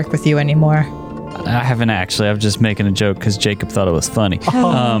want to work with you anymore. I haven't actually. I'm just making a joke because Jacob thought it was funny.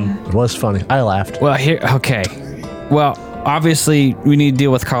 It was funny. I laughed. Well, okay. Well, obviously, we need to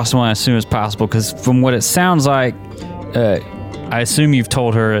deal with Casawana as soon as possible because from what it sounds like, I assume you've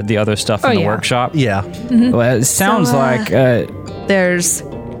told her the other stuff in the yeah. workshop. Yeah. Well, it sounds So, like There's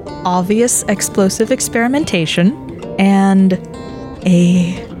obvious explosive experimentation and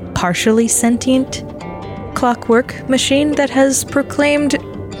a partially sentient clockwork machine that has proclaimed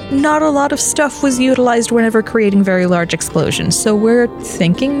not a lot of stuff was utilized whenever creating very large explosions. So we're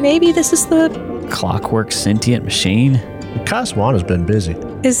thinking maybe this is the... clockwork sentient machine. Casawanna's been busy.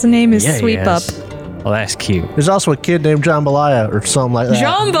 His name is Yeah, he Sweep Up. is. Well, that's cute. There's also a kid named Jambalaya or something like that.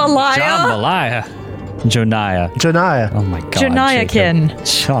 Jambalaya! Jambalaya. Jonaya. Janaya. Oh my god. Janayakin.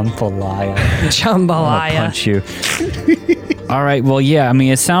 Jambalaya. I'll Jambalaya. punch you. All right. Well, yeah. I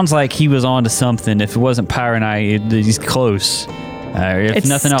mean, it sounds like he was on to something. If it wasn't Pyronite, he's close. If It's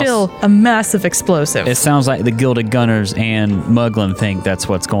nothing still else, a massive explosive. it sounds like the Gilded Gunners and Muglin think that's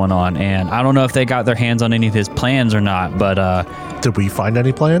what's going on. And I don't know if they got their hands on any of his plans or not, but Did we find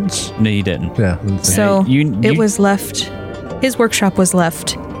any plans? no, you didn't. Yeah. So You- it was left, his workshop was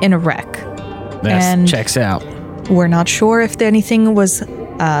left in a wreck. That and- checks out. We're not sure if anything was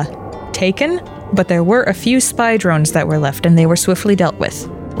taken, but there were a few spy drones that were left and they were swiftly dealt with.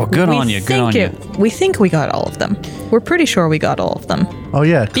 Well, good on you. Good on you. We think we got all of them. We're pretty sure we got all of them. Oh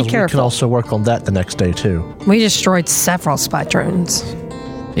yeah, because we can careful. also work on that the next day too. We destroyed several spy drones.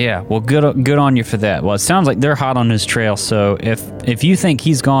 Yeah, well, good on you for that. Well, it sounds like they're hot on his trail. So if you think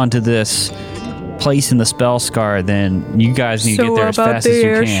he's gone to this place in the spell scar, then you guys need to get there as fast as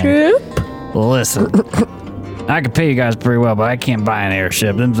you can. Listen, I could pay you guys pretty well, but I can't buy an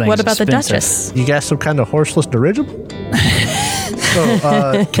airship. Them things What about the expensive. Duchess? You got some kind of horseless dirigible?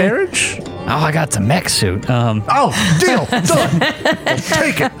 Carriage? Oh, I got the mech suit. Oh, deal, done.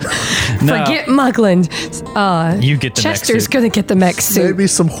 Take it. No, Forget Mugland. you get the mech Chester's suit. gonna get the mech suit. Maybe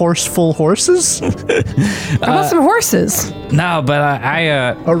some horseful horses? How about some horses? No, but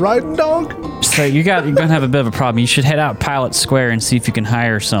A riding dog? so you're gonna have a bit of a problem. You should head out Pilot Square and see if you can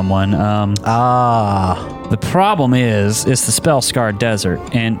hire someone. The problem is it's the spell scarred desert,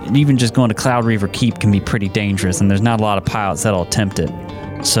 and even just going to Cloud Reaver Keep can be pretty dangerous, and there's not a lot of pilots that'll attempt it.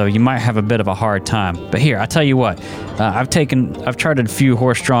 So you might have a bit of a hard time. But here, I'll tell you what. I've chartered a few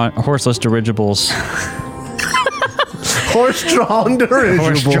horseless dirigibles. Horse-drawn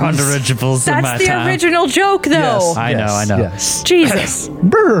dirigibles. Horse-drawn dirigibles in my That's the time. original joke, though. Yes, I know. Yes. Jesus.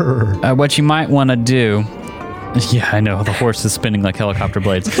 Brr. What you might want to do. Yeah, I know. The horse is spinning like helicopter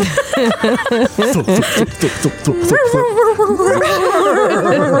blades.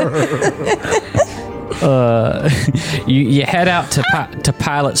 You head out to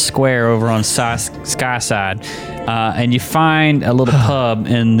Pilot Square over on Skyside, and you find a little pub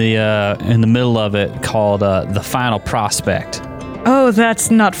in the middle of it called the Final Prospect. Oh,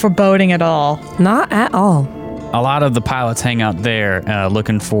 that's not foreboding at all. Not at all. A lot of the pilots hang out there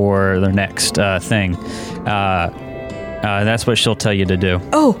looking for their next thing. That's what she'll tell you to do.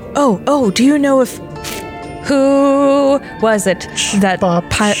 Oh, do you know if... Who was it that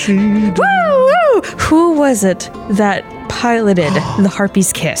Who was it that piloted the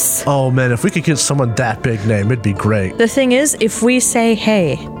Harpy's Kiss? Oh man, if we could get someone that big name, it'd be great. The thing is, if we say,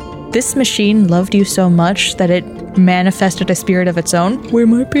 hey, this machine loved you so much that it manifested a spirit of its own, we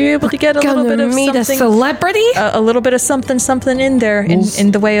might be able to get a little bit of meet something, a celebrity? a little bit of something in there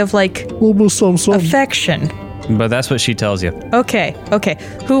in the way of like Some. affection. But that's what she tells you. Okay.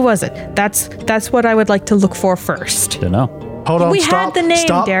 Who was it? That's what I would like to look for first. Don't know. Hold on, We stop. had the name,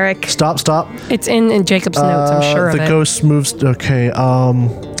 stop, Derek. Stop. It's in Jacob's notes, I'm sure of The it. ghost moves. Okay,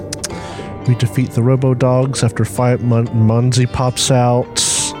 we defeat the Robo Dogs after fight. Munzi pops out.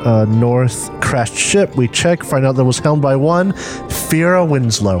 North crashed ship. We check, find out that was helmed by one Fira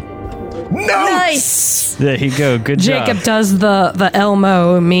Winslow. No! Nice. There you go. Good job. Jacob does the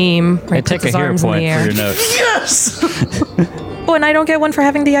Elmo meme. Where Hey, he take puts a his hero arms in point the for air. your note. Yes! Oh, and I don't get one for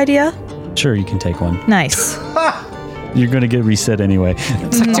having the idea? Sure, you can take one. Nice. You're going to get reset anyway.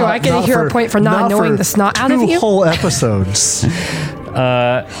 It's like, do I get a hero point for not knowing for the snot out of 2 you? whole episodes.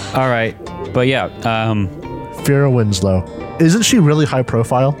 All right. But yeah, Fira Winslow. Isn't she really high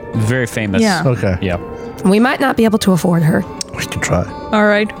profile? very famous. Yeah. Okay. Yeah. We might not be able to afford her. We can try. All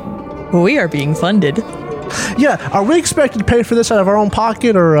right. We are being funded. Yeah, are we expected to pay for this out of our own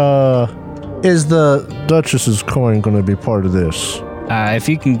pocket, or is the Duchess's coin going to be part of this? If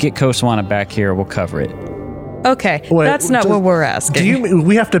you can get Koswana back here, we'll cover it. Okay, Wait, that's not what we're asking.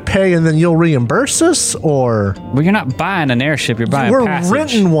 We have to pay and then you'll reimburse us, or Well, you're not buying an airship. You're buying we're passage.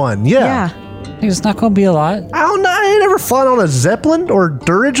 renting one? Yeah. It's not going to be a lot. I don't know. I ain't ever flown on a Zeppelin or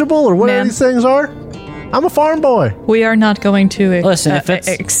dirigible or whatever Ma'am. these things are. I'm a farm boy. We are not going to Listen, if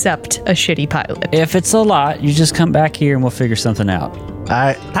it's- accept a shitty pilot. If it's a lot, you just come back here and we'll figure something out.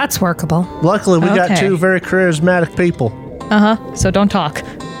 That's workable. Luckily, we got Okay. 2 very charismatic people. So don't talk.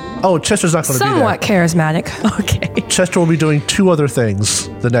 Oh, Chester's not going to be there. Somewhat charismatic. Okay. Chester will be doing 2 other things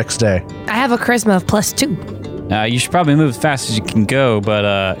the next day. I have a charisma of +2. You should probably move as fast as you can go,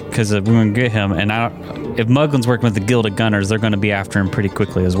 but because we're going to get him. And if Muglin's working with the Guild of Gunners, they're going to be after him pretty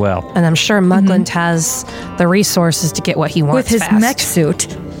quickly as well. And I'm sure Mugland has the resources to get what he wants With his fast. mech suit.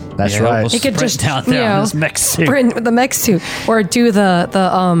 That's Yeah, right. we'll He could sprint just down there on his mech suit. sprint with the mech suit, or do the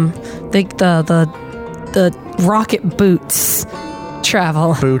rocket boots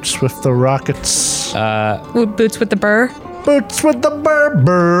travel. Boots with the rockets. Boots with the burr. Boots with the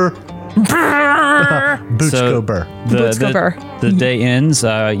burr. Boots go burr. Boots go burr. The day ends.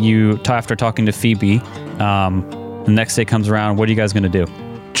 After talking to Phoebe, the next day comes around. What are you guys going to do?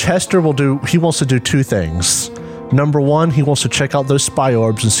 Chester he wants to do 2 things. Number 1, he wants to check out those spy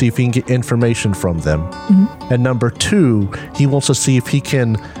orbs and see if he can get information from them. And number 2, he wants to see if he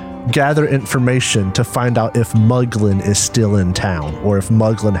can gather information to find out if Muglin is still in town or if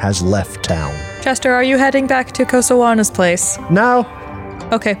Muglin has left town. Chester, are you heading back to Kosawana's place? No?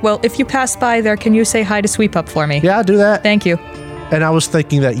 Okay, well, if you pass by there, can you say hi to Sweep Up for me? Yeah, I'll do that. Thank you. And I was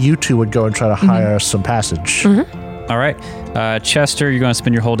thinking that you two would go and try to hire us some passage. All right. Chester, you're going to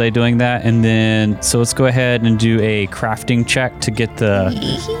spend your whole day doing that. And then, so let's go ahead and do a crafting check to get the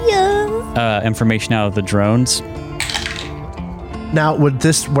information out of the drones. Now, would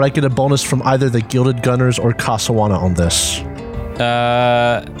I get a bonus from either the Gilded Gunners or Kasawana on this?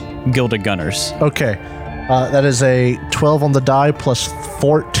 Gilded Gunners. Okay. That is a 12 on the die plus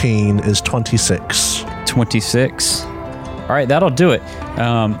 14 is 26. 26. All right, that'll do it.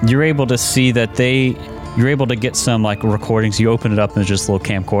 You're able to see that you're able to get some like recordings. You open it up and there's just a little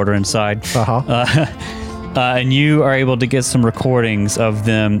camcorder inside. And you are able to get some recordings of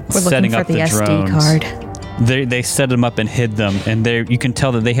them setting up the drones. We're looking for the SD card. They set them up and hid them, and you can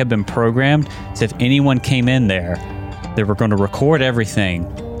tell that they have been programmed. So if anyone came in there, they were going to record everything,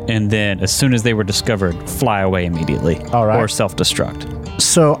 and then as soon as they were discovered, fly away immediately. All right. Or self-destruct.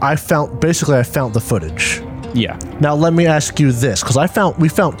 So I found the footage. Yeah. Now let me ask you this, because we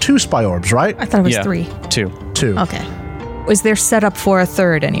found 2 spy orbs, right? I thought it was 3. 2. 2. Okay. Was there set up for a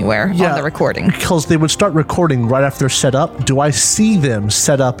third anywhere on the recording? Because they would start recording right after they're set up. Do I see them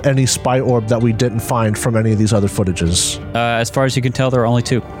set up any spy orb that we didn't find from any of these other footages? As far as you can tell, there are only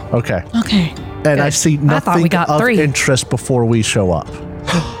 2. Okay. Okay. And I see nothing of 3. interest before we show up.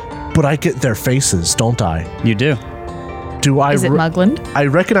 But I get their faces, don't I? You do. Is it Mugland? I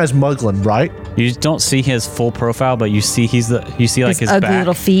recognize Mugland, right? You don't see his full profile, but you see his ugly back,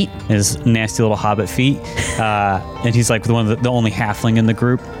 little feet, his nasty little hobbit feet, and he's like the only halfling in the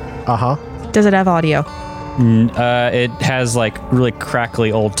group. Does it have audio? It has like really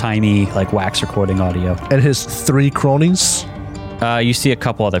crackly, old timey like wax recording audio. And his 3 cronies. You see a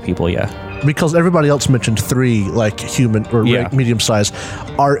couple other people, yeah. Because everybody else mentioned 3 like human or medium size.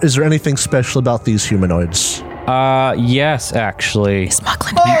 Is there anything special about these humanoids? Yes, actually. Is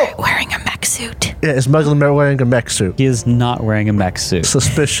Mugland wearing a mech suit? Yeah, is Mugland wearing a mech suit? He is not wearing a mech suit.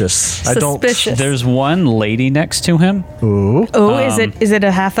 Suspicious. There's one lady next to him. Ooh. Oh, is it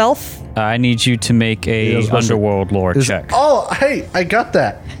a half elf? I need you to make a underworld lore check. Oh, hey, I got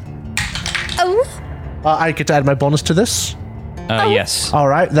that. Oh. I get to add my bonus to this? Yes. All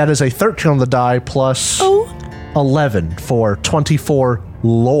right, that is a 13 on the die plus 11 for 24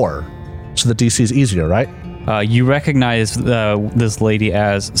 lore. So the DC is easier, right? You recognize this lady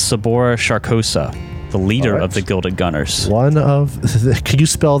as Sabora Sharkosa, the leader of the Gilded Gunners. Can you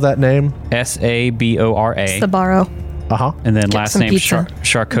spell that name? Sabora. Sabaro. And then last name pizza.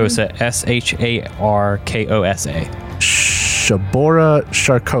 Sharkosa,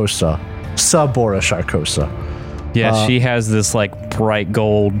 Sharkosa. Sabora Sharkosa. Yeah, she has this like bright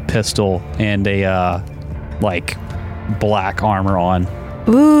gold pistol and a like black armor on.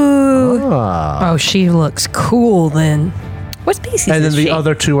 Ooh. Oh, she looks cool then. What species and then is the she?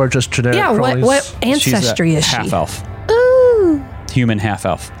 other 2 are just generic cronies. What ancestry is she? Half-elf. Ooh. Human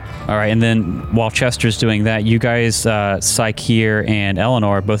half-elf. All right, and then while Chester's doing that, you guys, Sykeer and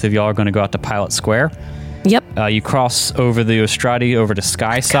Eleanor, both of y'all are going to go out to Pilot Square. Yep. You cross over the Ostrati over to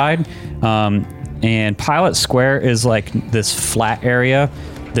Skyside. And Pilot Square is like this flat area.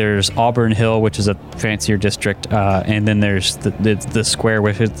 There's Auburn Hill, which is a fancier district, and then there's the square,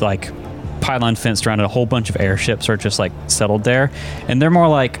 which is like pylon fenced around, and a whole bunch of airships are just like settled there. And they're more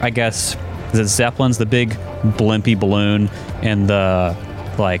like, I guess, the Zeppelins, the big blimpy balloon, and the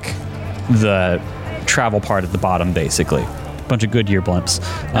travel part at the bottom, basically. A bunch of Goodyear blimps.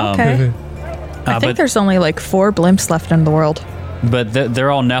 Okay. I think there's only like 4 blimps left in the world. But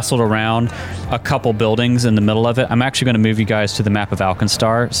they're all nestled around a couple buildings in the middle of it. I'm actually going to move you guys to the map of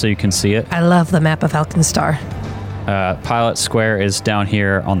Alkenstar so you can see it. I love the map of Alkenstar. Pilot Square is down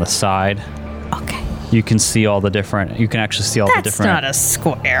here on the side. Okay. You can see all the different... You can actually see all the different... That's not a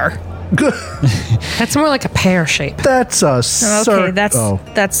square. That's more like a pear shape. That's a Okay,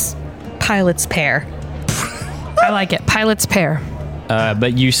 that's Pilot's pear. I like it. Pilot's pear.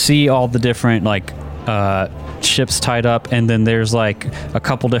 But you see all the different, like... ships tied up, and then there's like a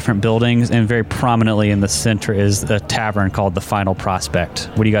couple different buildings, and very prominently in the center is a tavern called the Final Prospect.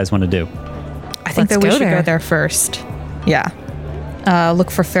 What do you guys want to do? I think that we should go there first. Yeah.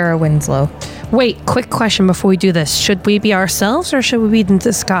 Look for Farrah Winslow. Wait, quick question before we do this. Should we be ourselves or should we be in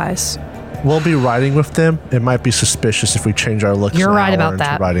disguise? We'll be riding with them. It might be suspicious if we change our looks. You're an right hour about into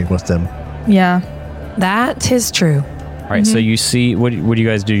that. Riding with them. Yeah. That is true. All right, so you see, what do you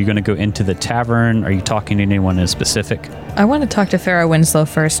guys do? You're going to go into the tavern? Are you talking to anyone in specific? I want to talk to Farrah Winslow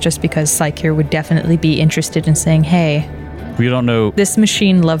first, just because Sykeer would definitely be interested in saying, hey, We don't know this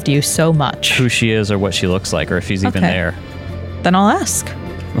machine loved you so much. who she is or what she looks like or if she's even Okay. there. Then I'll ask.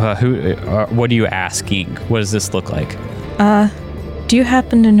 What are you asking? What does this look like? Do you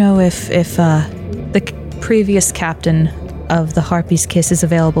happen to know if the previous captain of the Harpy's Kiss is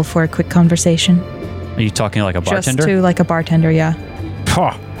available for a quick conversation? Are you talking like a bartender? Just to like a bartender, yeah.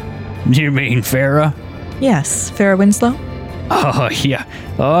 Huh. You mean Farah? Yes, Farah Winslow. Oh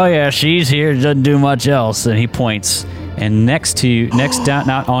yeah, she's here. Doesn't do much else. And he points, and next to you,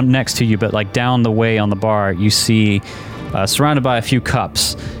 not on next to you, but like down the way on the bar, you see, surrounded by a few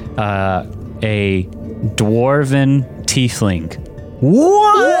cups, a dwarven tiefling.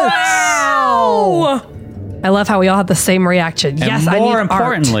 What? Wow! I love how we all have the same reaction. Yes, I need more art.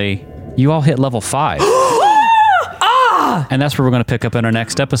 importantly, you all hit level 5. And that's where we're going to pick up in our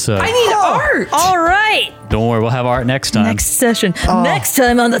next episode. I need art. All right. Don't worry, we'll have art next time. Next session. Next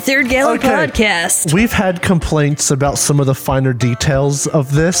time on the Third Gallon podcast. We've had complaints about some of the finer details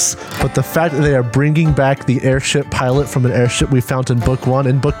of this, but the fact that they are bringing back the airship pilot from an airship we found in book 1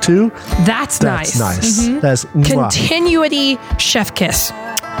 and book 2, That's nice. That's mwah. Continuity chef kiss.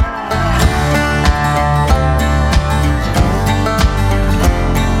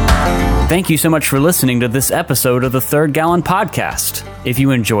 Thank you so much for listening to this episode of the Third Gallon Podcast. If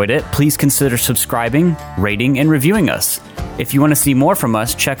you enjoyed it, please consider subscribing, rating, and reviewing us. If you want to see more from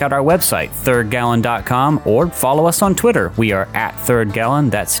us, check out our website, thirdgallon.com, or follow us on Twitter. We are at Third Gallon,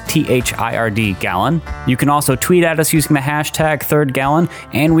 that's THIRD Gallon. You can also tweet at us using the hashtag Third Gallon,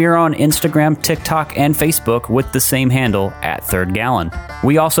 and we are on Instagram, TikTok, and Facebook with the same handle, at Third Gallon.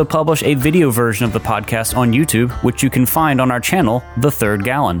 We also publish a video version of the podcast on YouTube, which you can find on our channel, The Third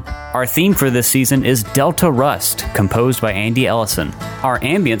Gallon. Our theme for this season is Delta Rust, composed by Andy Ellison. Our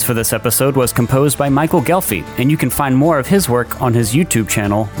ambience for this episode was composed by Michael Gelfi, and you can find more of his work on his YouTube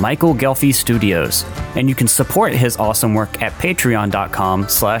channel, Michael Gelfi Studios. And you can support his awesome work at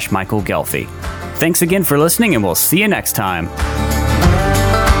patreon.com/Michael Gelfi. Thanks again for listening, and we'll see you next time.